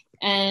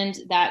 And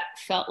that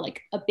felt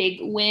like a big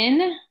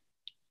win.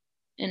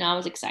 And I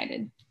was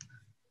excited.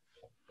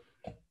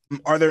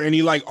 Are there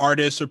any like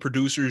artists or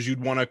producers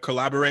you'd want to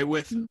collaborate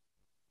with?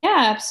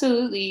 Yeah,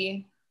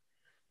 absolutely.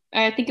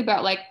 I think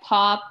about like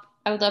pop.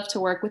 I would love to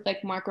work with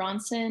like Mark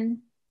Ronson.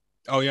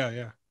 Oh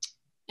yeah.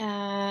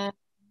 I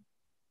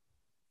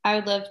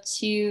would love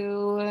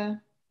to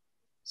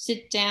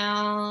sit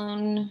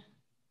down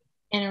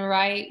and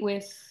write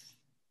with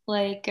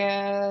like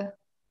let's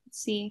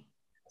see,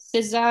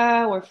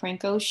 SZA or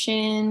Frank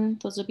Ocean.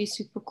 Those would be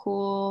super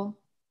cool.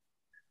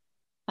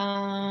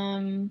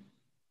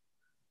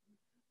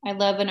 I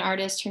love an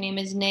artist. Her name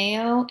is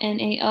Nao,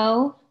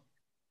 Nao.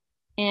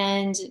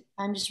 And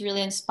I'm just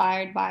really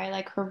inspired by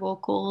like her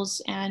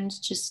vocals and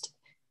just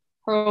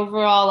her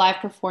overall live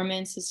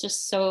performance is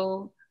just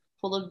so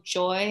full of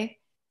joy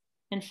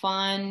and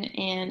fun.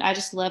 And I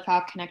just love how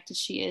connected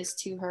she is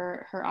to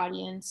her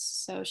audience.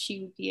 So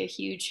she would be a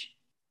huge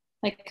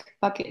like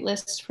bucket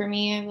list for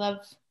me. I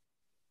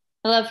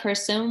love her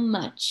so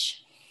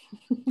much.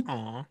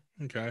 Aw,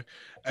 okay.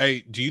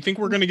 Hey, do you think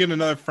we're gonna get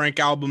another Frank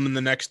album in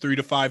the next 3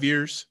 to 5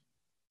 years?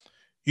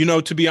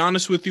 To be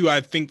honest with you, I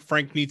think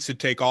Frank needs to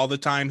take all the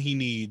time he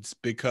needs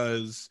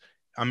because,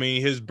 I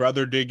mean, his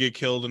brother did get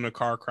killed in a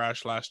car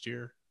crash last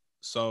year.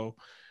 So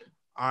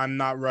I'm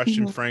not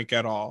rushing Frank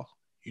at all,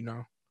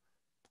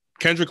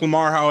 Kendrick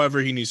Lamar, however,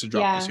 he needs to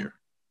drop this year.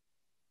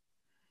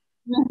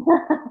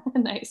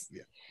 Nice.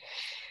 Yeah.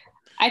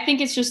 I think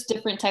it's just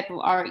different type of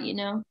art,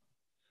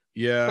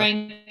 Yeah.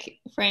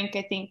 Frank,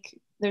 I think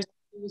there's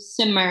a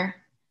simmer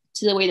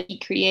to the way that he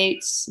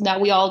creates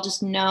that we all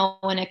just know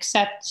and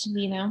accept,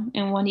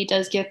 and when he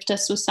does gift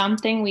us with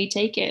something, we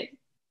take it.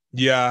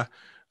 Yeah.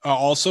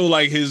 Also,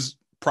 like his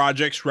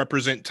projects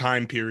represent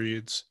time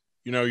periods.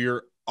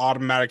 you're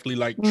automatically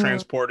like Mm.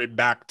 transported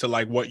back to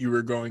like what you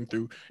were going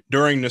through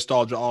during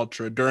Nostalgia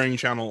Ultra, during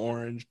Channel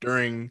Orange,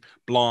 during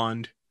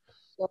Blonde.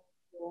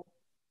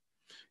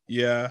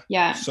 Yeah,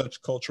 Yeah.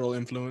 such cultural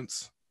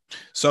influence.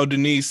 So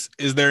Denise,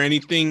 is there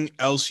anything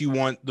else you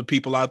want the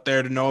people out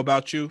there to know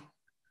about you?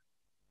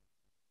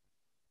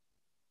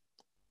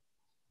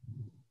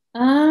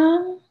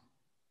 Um,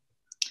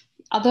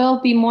 there'll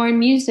be more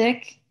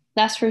music,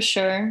 that's for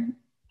sure.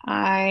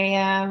 I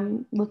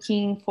am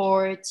looking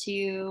forward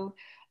to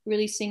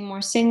releasing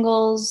more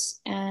singles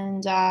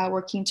and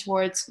working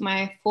towards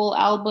my full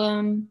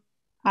album.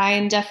 I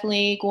am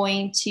definitely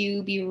going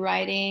to be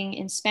writing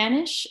in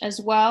Spanish as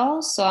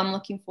well, so I'm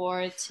looking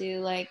forward to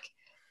like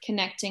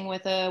connecting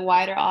with a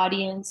wider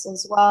audience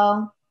as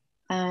well.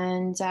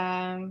 And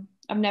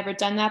I've never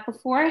done that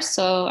before,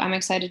 so I'm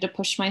excited to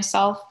push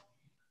myself.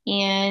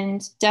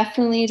 And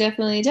definitely,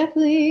 definitely,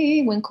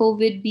 definitely, when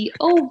COVID be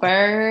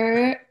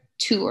over,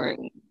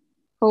 touring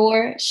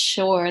for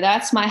sure.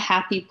 That's my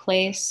happy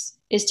place,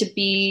 is to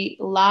be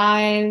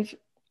live,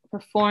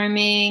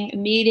 performing,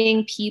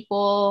 meeting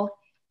people,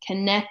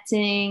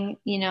 connecting,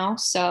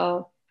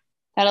 So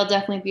that'll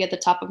definitely be at the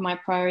top of my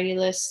priority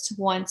list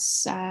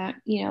once,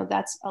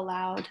 that's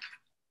allowed.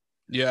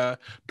 Yeah.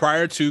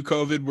 Prior to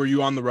COVID, were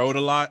you on the road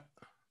a lot?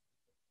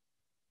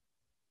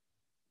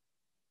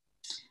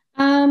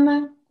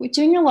 We're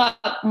doing a lot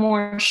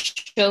more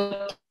showcases.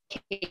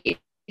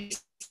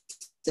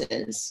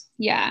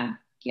 Yeah.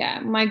 Yeah.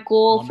 My A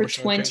goal lot for more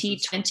showcases.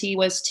 2020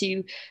 was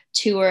to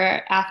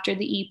tour after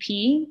the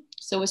EP.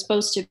 So it was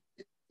supposed to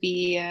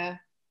be a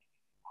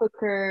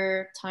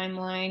quicker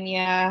timeline.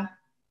 Yeah.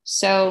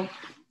 So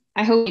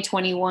I hope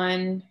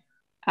 21,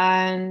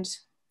 and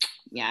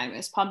yeah,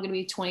 it's probably going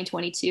to be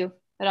 2022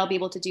 that I'll be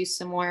able to do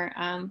some more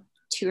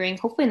touring.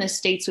 Hopefully in the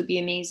States would be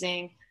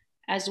amazing,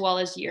 as well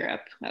as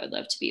Europe. I would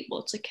love to be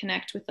able to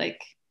connect with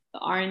like the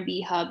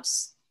R&B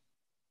hubs.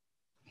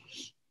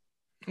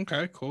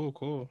 Okay, cool,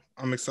 cool.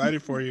 I'm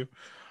excited for you.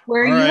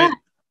 Where are All you at? right.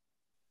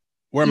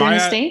 Where am You're in I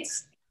the at?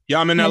 States? Yeah,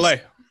 I'm in Nice. LA.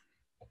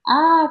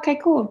 Ah, okay,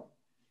 cool.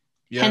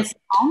 Yep. Hence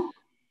home?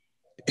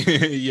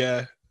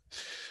 Yeah.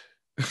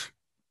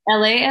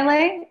 LA,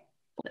 LA?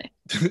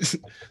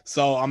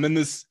 So I'm in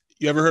this.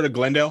 You ever heard of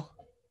Glendale?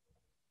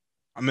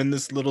 I'm in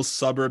this little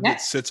suburb that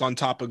Yes. sits on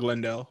top of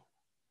Glendale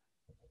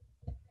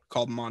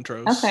called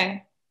Montrose.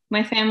 Okay.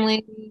 My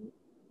family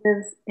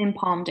lives in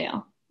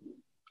Palmdale.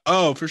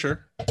 Oh, for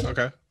sure.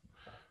 Okay.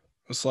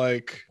 It's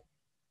like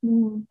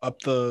Mhm. up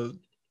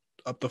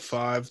the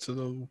five to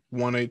the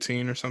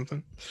 118 or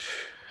something.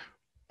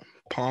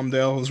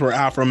 Palmdale is where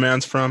Afro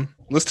Man's from.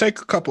 Let's take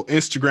a couple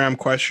Instagram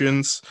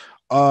questions.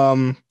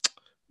 Um,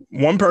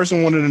 One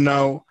person wanted to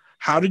know,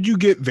 how did you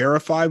get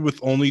verified with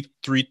only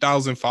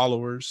 3,000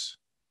 followers?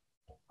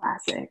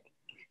 Classic.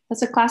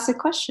 That's a classic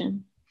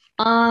question.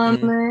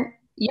 Mm,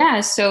 Yeah,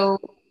 so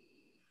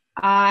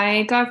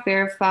I got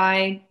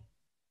verified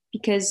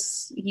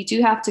because you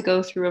do have to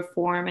go through a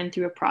form and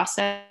through a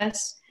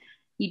process.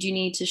 You do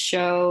need to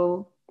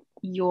show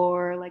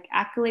your like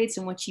accolades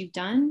and what you've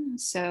done.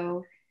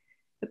 So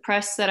the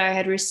press that I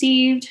had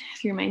received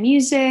through my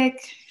music,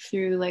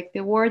 through like the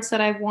awards that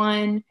I've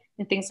won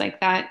and things like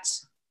that.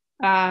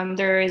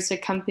 There is a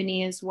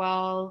company as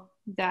well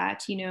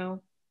that,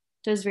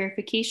 does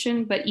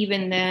verification, but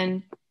even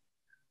then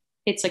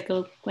it's like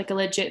a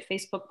legit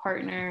Facebook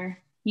partner.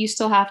 You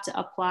still have to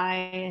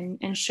apply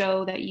and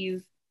show that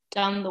you've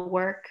done the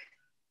work.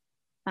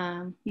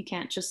 You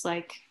can't just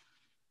like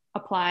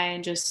apply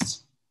and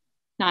just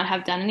not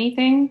have done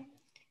anything.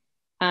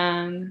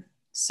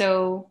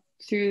 So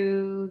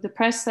through the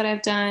press that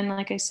I've done,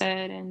 like I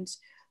said, and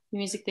the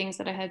music things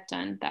that I had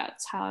done,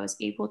 that's how I was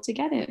able to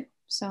get it.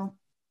 So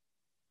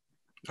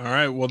all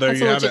right. Well, there that's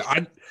you a have it.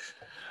 legit.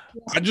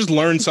 I just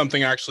learned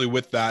something actually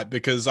with that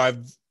because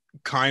I've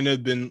kind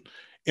of been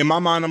in my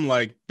mind. I'm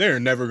like, they're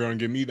never going to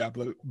give me that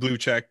blue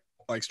check,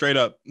 like straight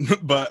up.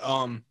 But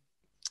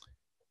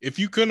if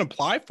you can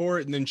apply for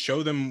it and then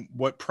show them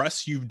what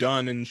press you've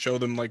done and show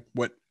them like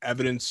what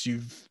evidence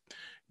you've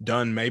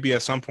done, maybe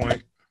at some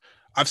point.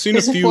 I've seen a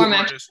There's a few form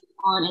actually artists.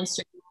 on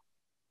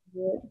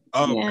Instagram.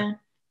 Oh, okay. Yeah.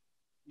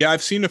 Yeah,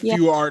 I've seen a Yeah.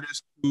 few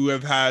artists who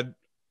have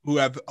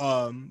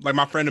like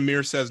my friend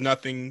Amir says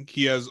nothing.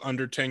 He has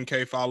under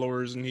 10K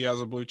followers and he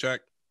has a blue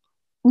check.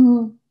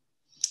 Mhm.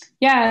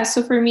 Yeah.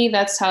 So for me,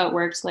 that's how it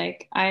works.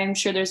 Like, I'm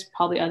sure there's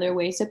probably other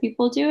ways that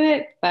people do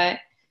it, but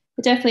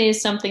it definitely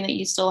is something that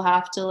you still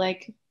have to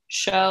like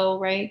show,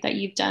 right? That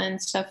you've done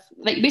stuff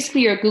like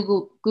basically your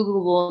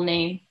Googleable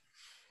name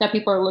that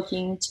people are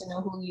looking to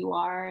know who you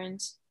are. And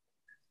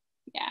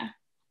yeah.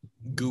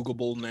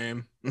 Googleable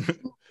name.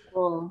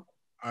 Cool.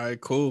 All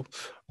right, cool.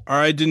 All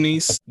right,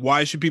 Denise.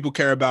 Why should people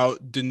care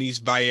about Denise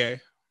Valle?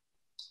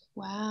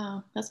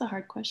 Wow, that's a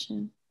hard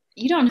question.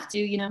 You don't have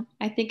to,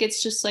 I think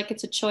it's just like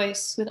it's a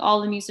choice with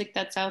all the music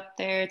that's out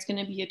there. It's going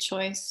to be a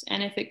choice.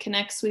 And if it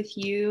connects with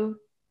you,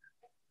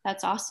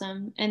 that's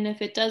awesome. And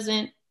if it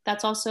doesn't,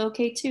 that's also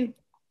okay too,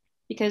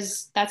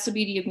 because that's the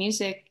beauty of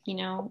music.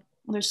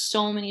 There's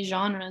so many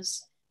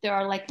genres. There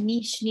are like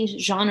niche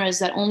genres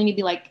that only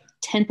maybe like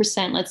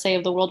 10%, let's say,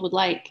 of the world would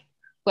like.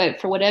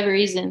 But for whatever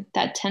reason,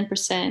 that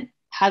 10%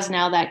 has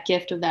now that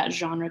gift of that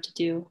genre to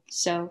do.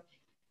 So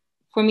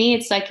for me,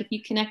 it's like if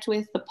you connect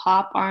with the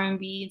pop,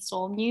 R&B, and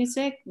soul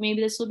music,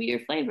 maybe this will be your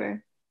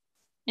flavor.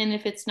 And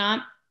if it's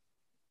not,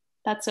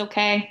 that's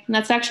okay. And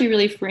that's actually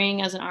really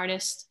freeing as an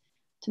artist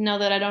to know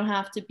that I don't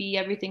have to be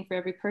everything for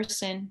every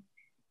person.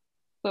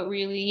 But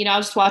really, I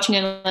was just watching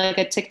it like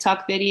a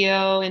TikTok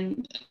video,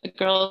 and a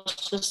girl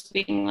just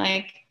being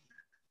like,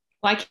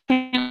 why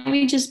can't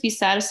we just be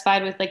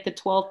satisfied with like the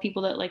 12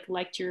 people that like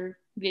liked your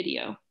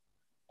video?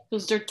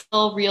 Those are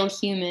 12 real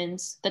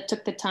humans that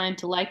took the time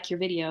to like your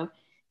video.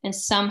 And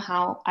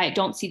somehow I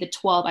don't see the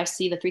 12, I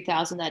see the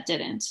 3,000 that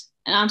didn't.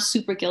 And I'm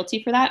super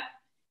guilty for that.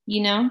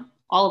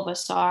 All of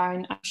us are.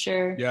 And I'm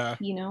sure, Yeah.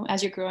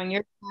 As you're growing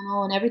your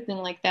channel and everything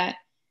like that.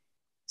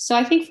 So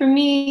I think for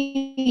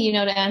me,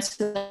 to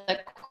answer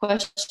that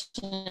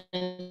question,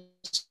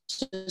 it's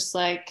just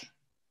like,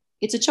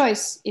 it's a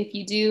choice. If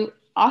you do,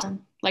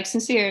 awesome, like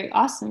sincere,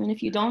 awesome. And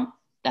if you don't,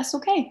 that's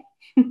okay.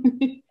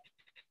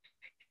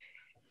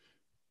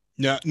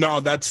 Yeah, no,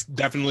 that's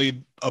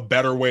definitely a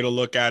better way to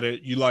look at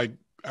it. You like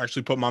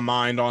actually put my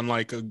mind on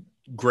like a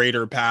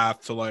greater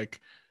path to like,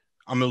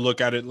 I'm gonna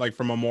look at it like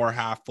from a more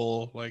half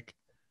full, like,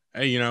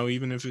 hey,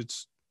 even if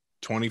it's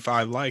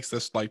 25 likes,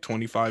 that's like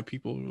 25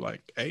 people who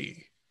like,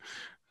 hey,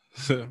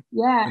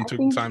 yeah, and I took the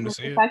think time to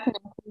see if it. I can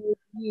agree with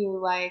you,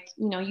 like,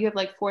 you have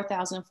like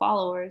 4,000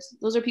 followers.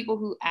 Those are people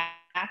who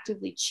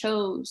actively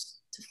chose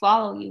to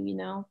follow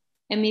you.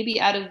 And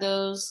maybe out of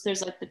those,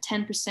 there's like the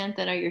 10%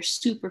 that are your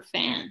super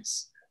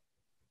fans.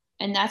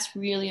 And that's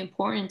really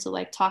important to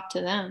like talk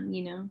to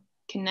them,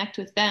 connect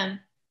with them.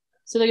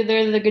 So they're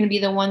going to be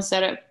the ones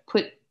that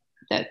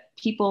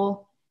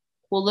people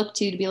will look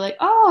to be like,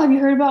 oh, have you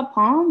heard about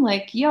Palm?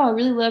 Like, yo, I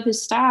really love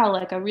his style.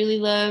 Like, I really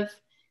love,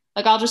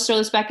 like, I'll just throw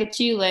this back at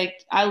you.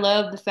 Like, I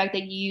love the fact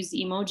that you use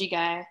the emoji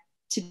guy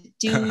to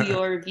do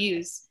your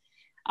reviews.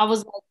 I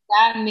was like,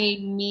 that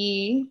made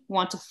me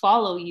want to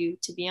follow you,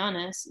 to be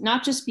honest.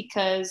 Not just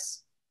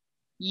because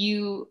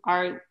you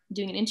are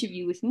doing an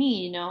interview with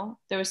me,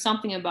 there was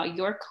something about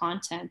your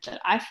content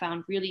that I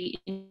found really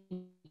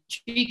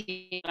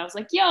intriguing. I was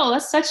like, yo,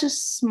 that's such a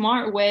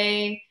smart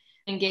way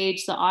to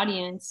engage the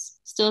audience,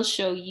 still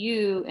show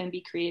you and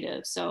be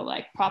creative. So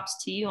like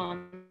props to you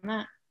on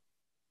that.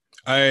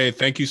 Hey,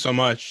 thank you so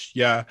much.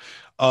 Yeah.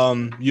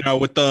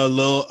 With the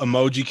little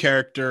emoji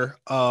character,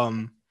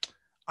 I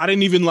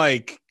didn't even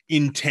like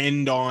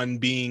intend on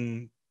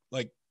being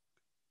like,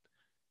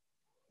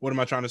 what am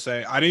I trying to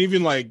say? I didn't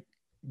even like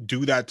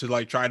do that to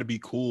like try to be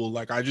cool.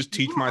 Like I just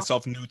teach Yeah.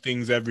 myself new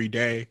things every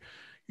day,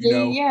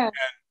 Yeah.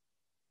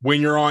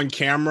 when you're on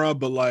camera,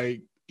 but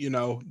like,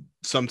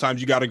 sometimes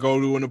you got to go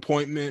to an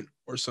appointment,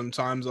 or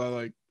sometimes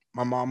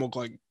my mom will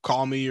like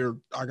call me, or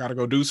I got to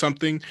go do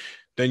something.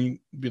 Then you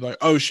be like,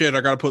 oh shit,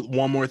 I got to put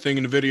one more thing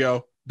in the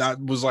video.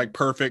 That was like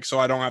perfect. So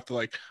I don't have to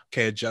like,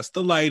 okay, adjust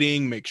the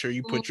lighting, make sure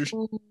you put your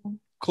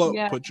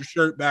Yeah. put your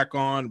shirt back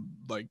on,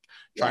 like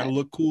try Yeah. to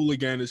look cool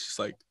again. It's just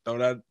like throw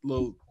that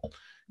little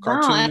No,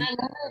 and cartoon, I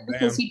love it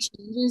because bam. he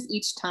changes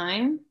each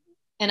time.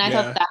 And I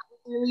thought Yeah, that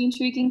was really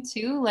intriguing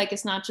too. Like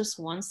it's not just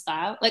one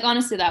style. Like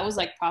honestly, that was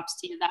like props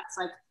to you. That's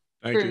like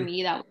thank for you.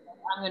 me, that was like,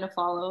 I'm gonna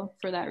follow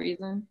for that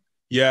reason.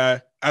 Yeah,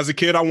 as a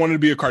kid, I wanted to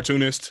be a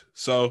cartoonist,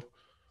 so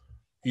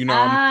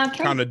I'm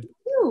kind of,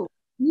 Ooh,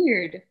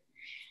 weird.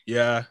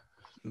 yeah,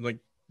 like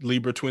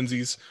Libra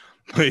twinsies.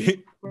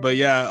 But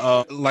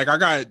yeah, like I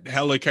got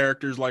hella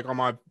characters like on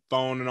my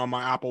phone and on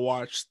my Apple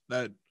Watch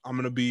that I'm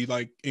gonna be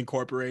like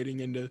incorporating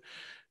into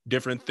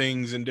different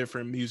things and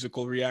different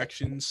musical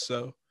reactions.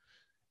 So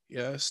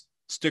yeah,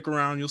 stick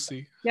around, you'll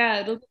see.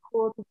 Yeah, it'll be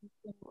cool to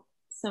do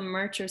some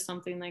merch or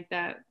something like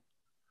that.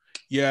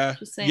 Yeah.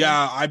 Just saying.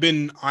 Yeah,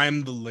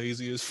 I'm the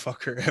laziest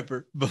fucker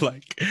ever. But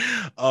like,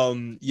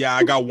 yeah,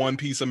 I got one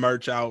piece of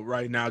merch out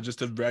right now,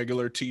 just a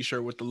regular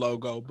t-shirt with the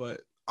logo,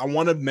 but I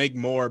want to make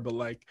more, but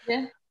like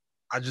Yeah.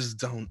 I just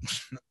don't.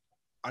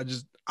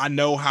 I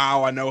know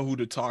who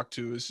to talk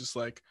to. It's just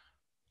like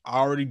I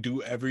already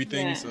do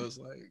everything, Yeah. so it's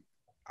like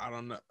I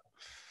don't know. Uh,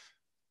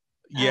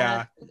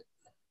 Yeah.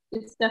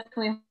 it's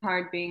definitely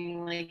hard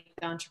being like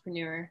the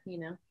entrepreneur.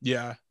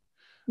 Yeah.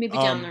 Maybe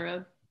down the Um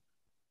road.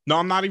 no,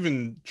 I'm not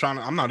even trying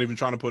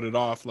to put it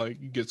off. Like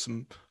you get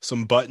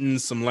some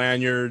buttons, some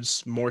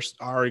lanyards, more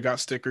I already got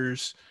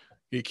stickers,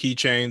 get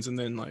keychains, and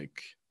then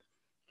like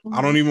I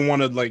Mhm. don't even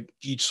want to like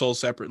each sold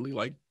separately.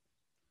 Like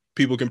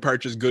people can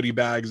purchase goodie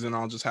bags, and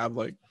I'll just have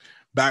like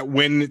back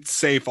when it's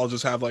safe, I'll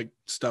just have like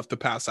stuff to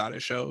pass out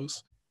at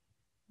shows.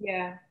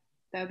 Yeah,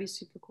 that would be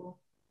super cool.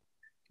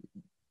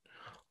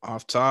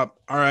 Off top.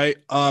 All right.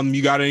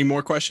 You got any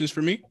more questions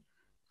for me?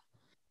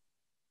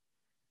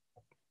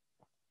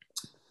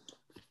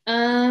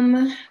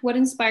 What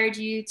inspired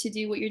you to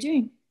do what you're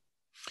doing?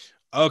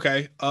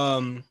 Okay.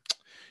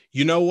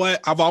 You know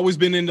what? I've always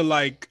been into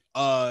like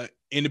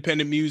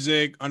independent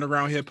music,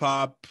 underground hip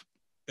hop,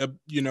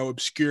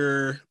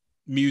 obscure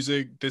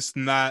music, this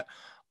and that.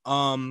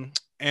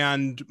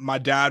 And my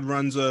dad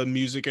runs a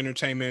music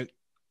entertainment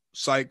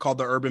site called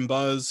the Urban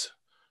Buzz.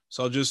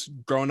 So just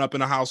growing up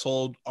in a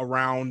household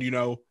around,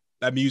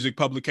 that music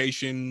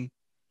publication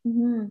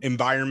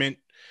environment.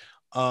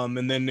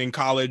 And then in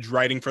college,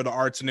 writing for the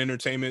arts and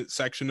entertainment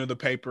section of the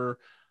paper.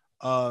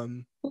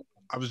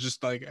 I was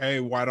just like, hey,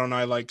 why don't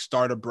I like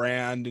start a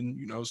brand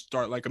and,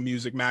 start like a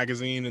music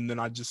magazine? And then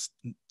I just,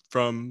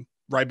 from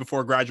right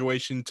before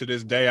graduation to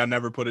this day, I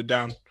never put it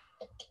down.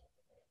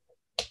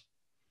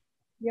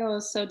 Yo,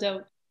 so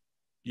dope.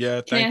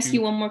 Yeah, Can I ask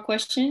you one more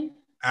question?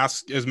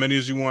 Ask as many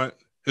as you want.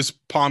 It's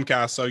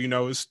PALMCAST, so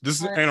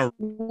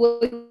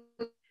what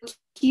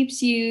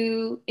keeps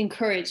you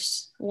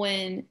encouraged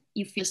when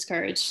you feel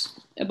discouraged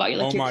about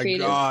your creative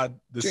dreams? Oh my God,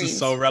 this is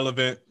so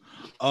relevant.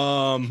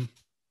 Honestly,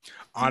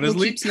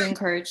 what keeps you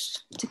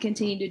encouraged to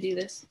continue to do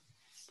this?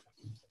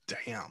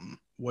 Damn,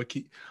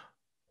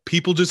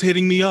 people just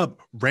hitting me up,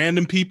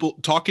 random people,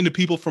 talking to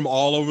people from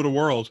all over the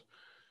world,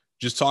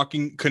 just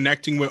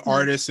connecting with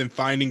artists and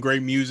finding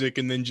great music,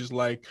 and then just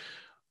like,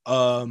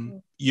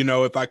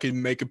 if I could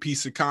make a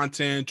piece of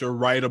content or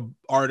write an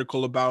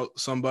article about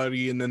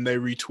somebody and then they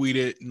retweet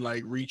it and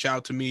like reach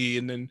out to me,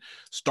 and then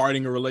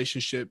starting a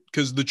relationship.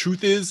 Because the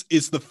truth is,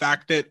 it's the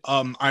fact that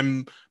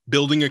I'm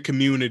building a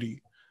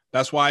community.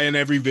 That's why in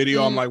every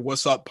video I'm like,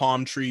 what's up,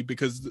 palm tree?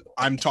 Because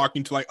I'm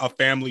talking to like a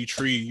family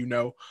tree,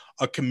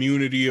 a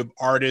community of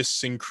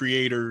artists and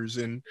creators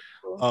and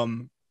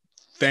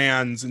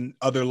fans and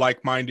other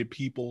like-minded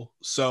people.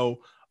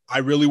 So I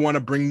really want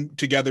to bring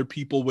together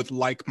people with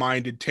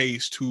like-minded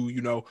taste who,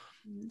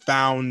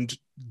 found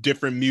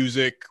different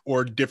music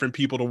or different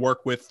people to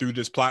work with through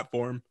this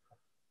platform.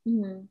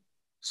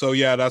 So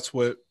yeah, that's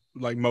what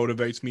like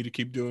motivates me to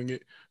keep doing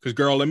it. Because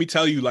girl, let me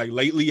tell you, like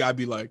lately I'd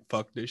be like,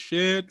 fuck this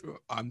shit,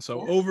 I'm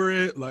so over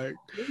it, like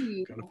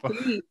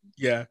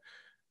yeah.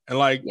 And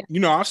like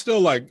I still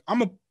like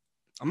I'm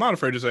not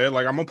afraid to say it,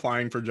 like I'm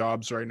applying for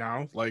jobs right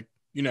now, like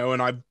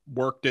and I've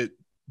worked at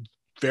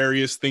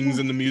various things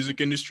in the music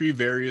industry,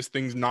 various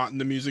things not in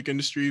the music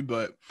industry,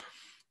 but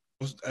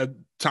at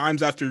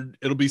times after,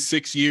 it'll be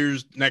 6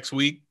 years next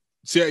week.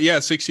 So yeah,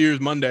 6 years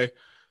Monday.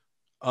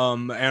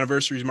 The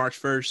anniversary is March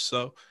 1st,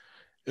 so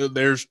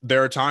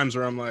there are times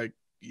where I'm like,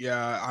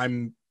 yeah,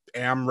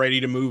 am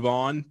ready to move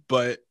on,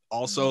 but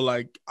also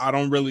like I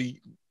don't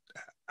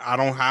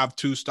have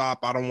to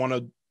stop. I don't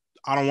want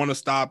to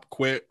stop,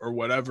 quit, or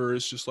whatever.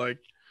 It's just like,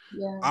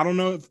 I don't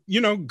know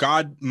if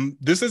God,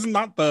 this is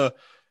not the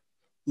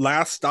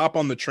last stop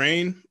on the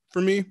train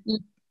for me,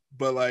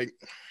 but like,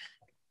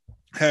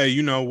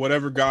 hey,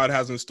 whatever God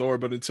has in store.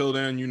 But until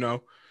then,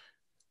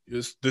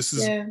 this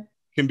is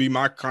can be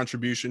my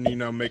contribution,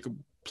 make a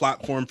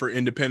platform for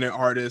independent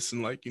artists.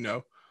 And like,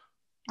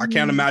 I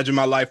can't imagine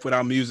my life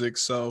without music.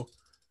 So,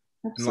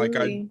 and like,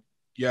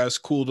 it's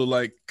cool to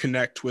like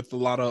connect with a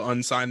lot of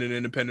unsigned and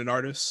independent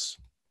artists.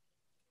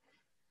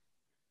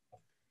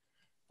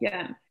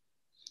 Yeah.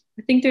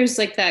 I think there's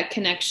like that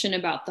connection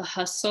about the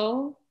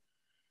hustle,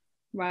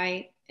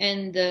 right?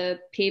 And the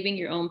paving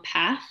your own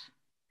path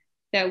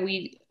that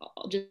we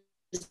just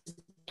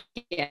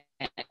get,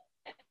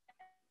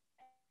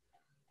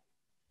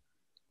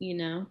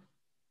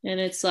 and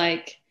it's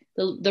like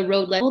the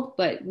road leveled,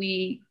 but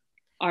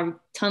our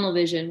tunnel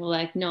vision, we're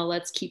like, no,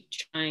 let's keep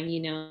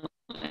trying,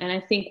 and I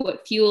think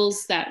what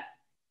fuels that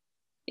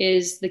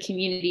is the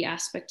community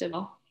aspect of it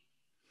all.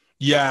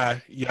 Yeah,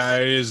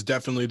 it is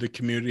definitely the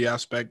community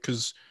aspect,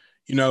 because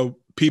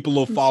people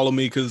will follow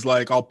me because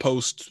like I'll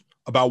post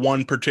about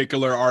one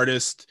particular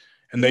artist,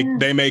 and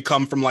they may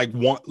come from like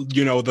one, the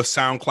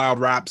SoundCloud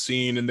rap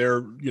scene, and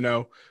they're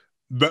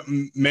but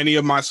many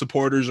of my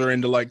supporters are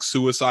into like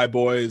Suicide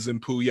Boys and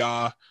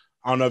Puya.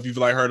 I don't know if you've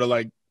like heard of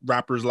like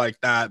rappers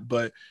like that,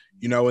 but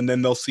and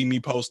then they'll see me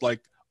post like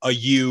a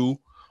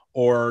you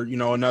or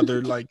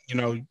another like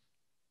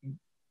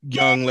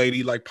young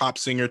lady like pop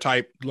singer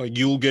type, like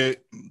you'll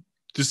get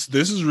this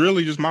is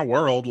really just my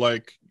world,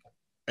 like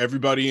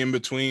everybody in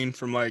between,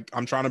 from like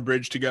I'm trying to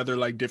bridge together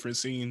like different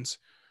scenes.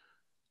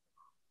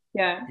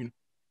 I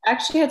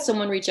actually had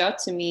someone reach out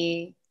to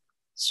me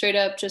straight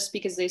up just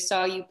because they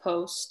saw you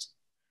post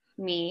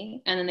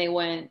me, and then they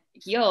went,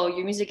 yo,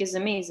 your music is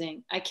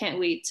amazing, I can't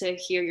wait to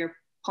hear your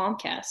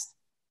PALMCAST.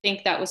 I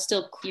think that was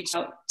still reached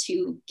out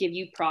to give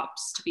you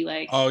props, to be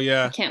like, oh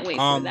yeah, I can't wait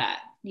for that,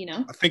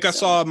 I think I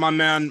saw my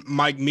man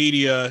Mike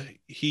Media,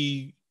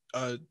 he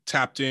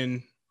tapped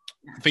in.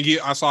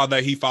 I saw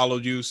that he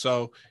followed you.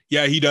 So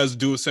yeah, he does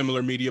do a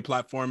similar media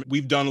platform.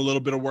 We've done a little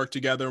bit of work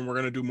together, and we're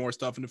going to do more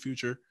stuff in the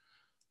future.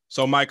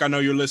 So Mike, I know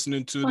you're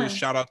listening to this.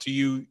 Shout out to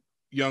you,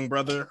 young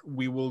brother.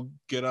 We will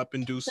get up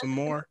and do some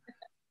more.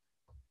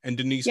 And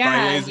Denise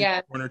Valle in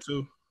the corner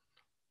too.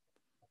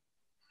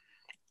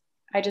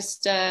 I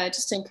just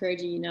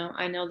encourage you,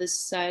 I know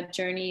this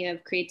journey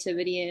of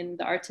creativity and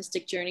the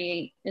artistic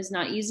journey is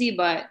not easy,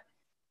 but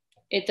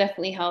it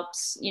definitely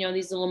helps,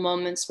 these little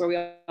moments where we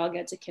all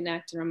get to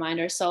connect and remind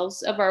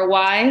ourselves of our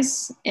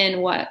whys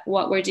and what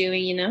we're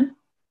doing,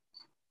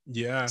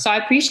 Yeah. So I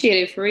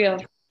appreciate it, for real.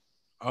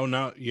 Oh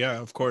no, yeah,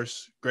 of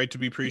course. Great to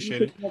be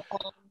appreciated.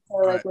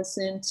 Like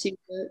listen to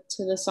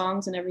the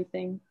songs and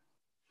everything.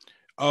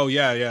 Oh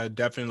yeah,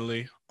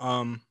 definitely.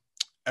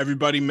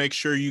 Everybody, make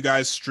sure you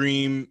guys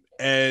stream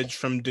Edge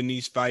from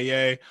Denise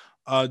Valle.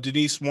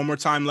 Denise, one more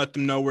time, let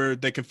them know where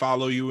they can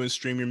follow you and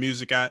stream your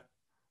music at.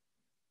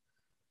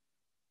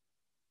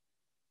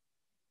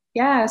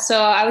 Yeah,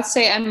 so I would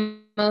say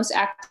I'm most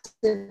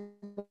active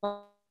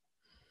on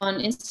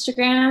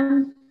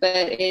Instagram,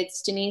 but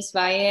it's Denise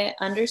Valle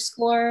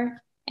 _.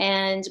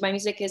 And my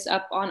music is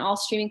up on all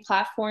streaming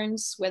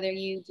platforms, whether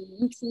you do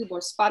YouTube or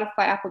Spotify,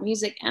 Apple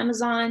Music,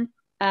 Amazon.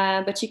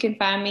 But you can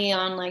find me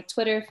on like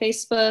Twitter,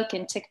 Facebook,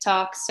 and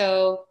TikTok.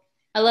 So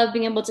I love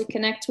being able to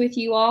connect with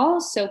you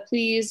all. So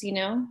please,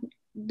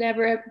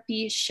 never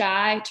be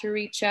shy to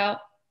reach out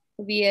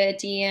via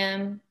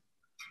DM.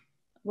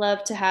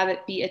 Love to have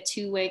it be a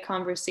two-way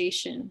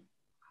conversation.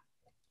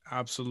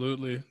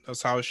 Absolutely.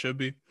 That's how it should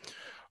be.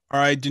 All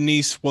right,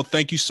 Denise. Well,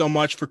 thank you so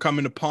much for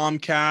coming to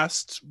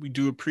PALMCAST. We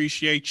do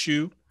appreciate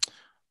you.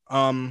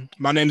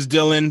 My name's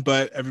Dylan,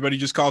 but everybody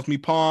just calls me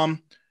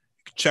Palm.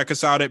 Check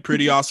us out at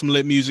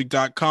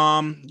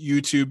prettyawesomelitmusic.com,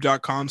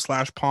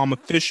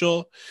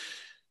 youtube.com/PalmOfficial.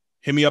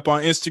 Hit me up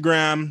on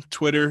Instagram,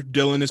 Twitter,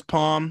 Dylan is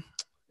Palm.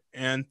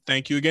 And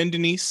thank you again,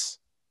 Denise.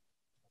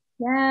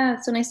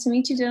 Yeah, so nice to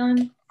meet you,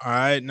 Dylan. All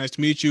right, nice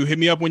to meet you. Hit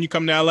me up when you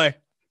come to LA.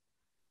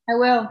 I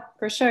will,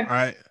 for sure. All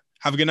right,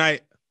 have a good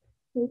night.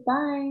 Okay,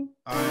 bye.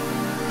 All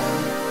right.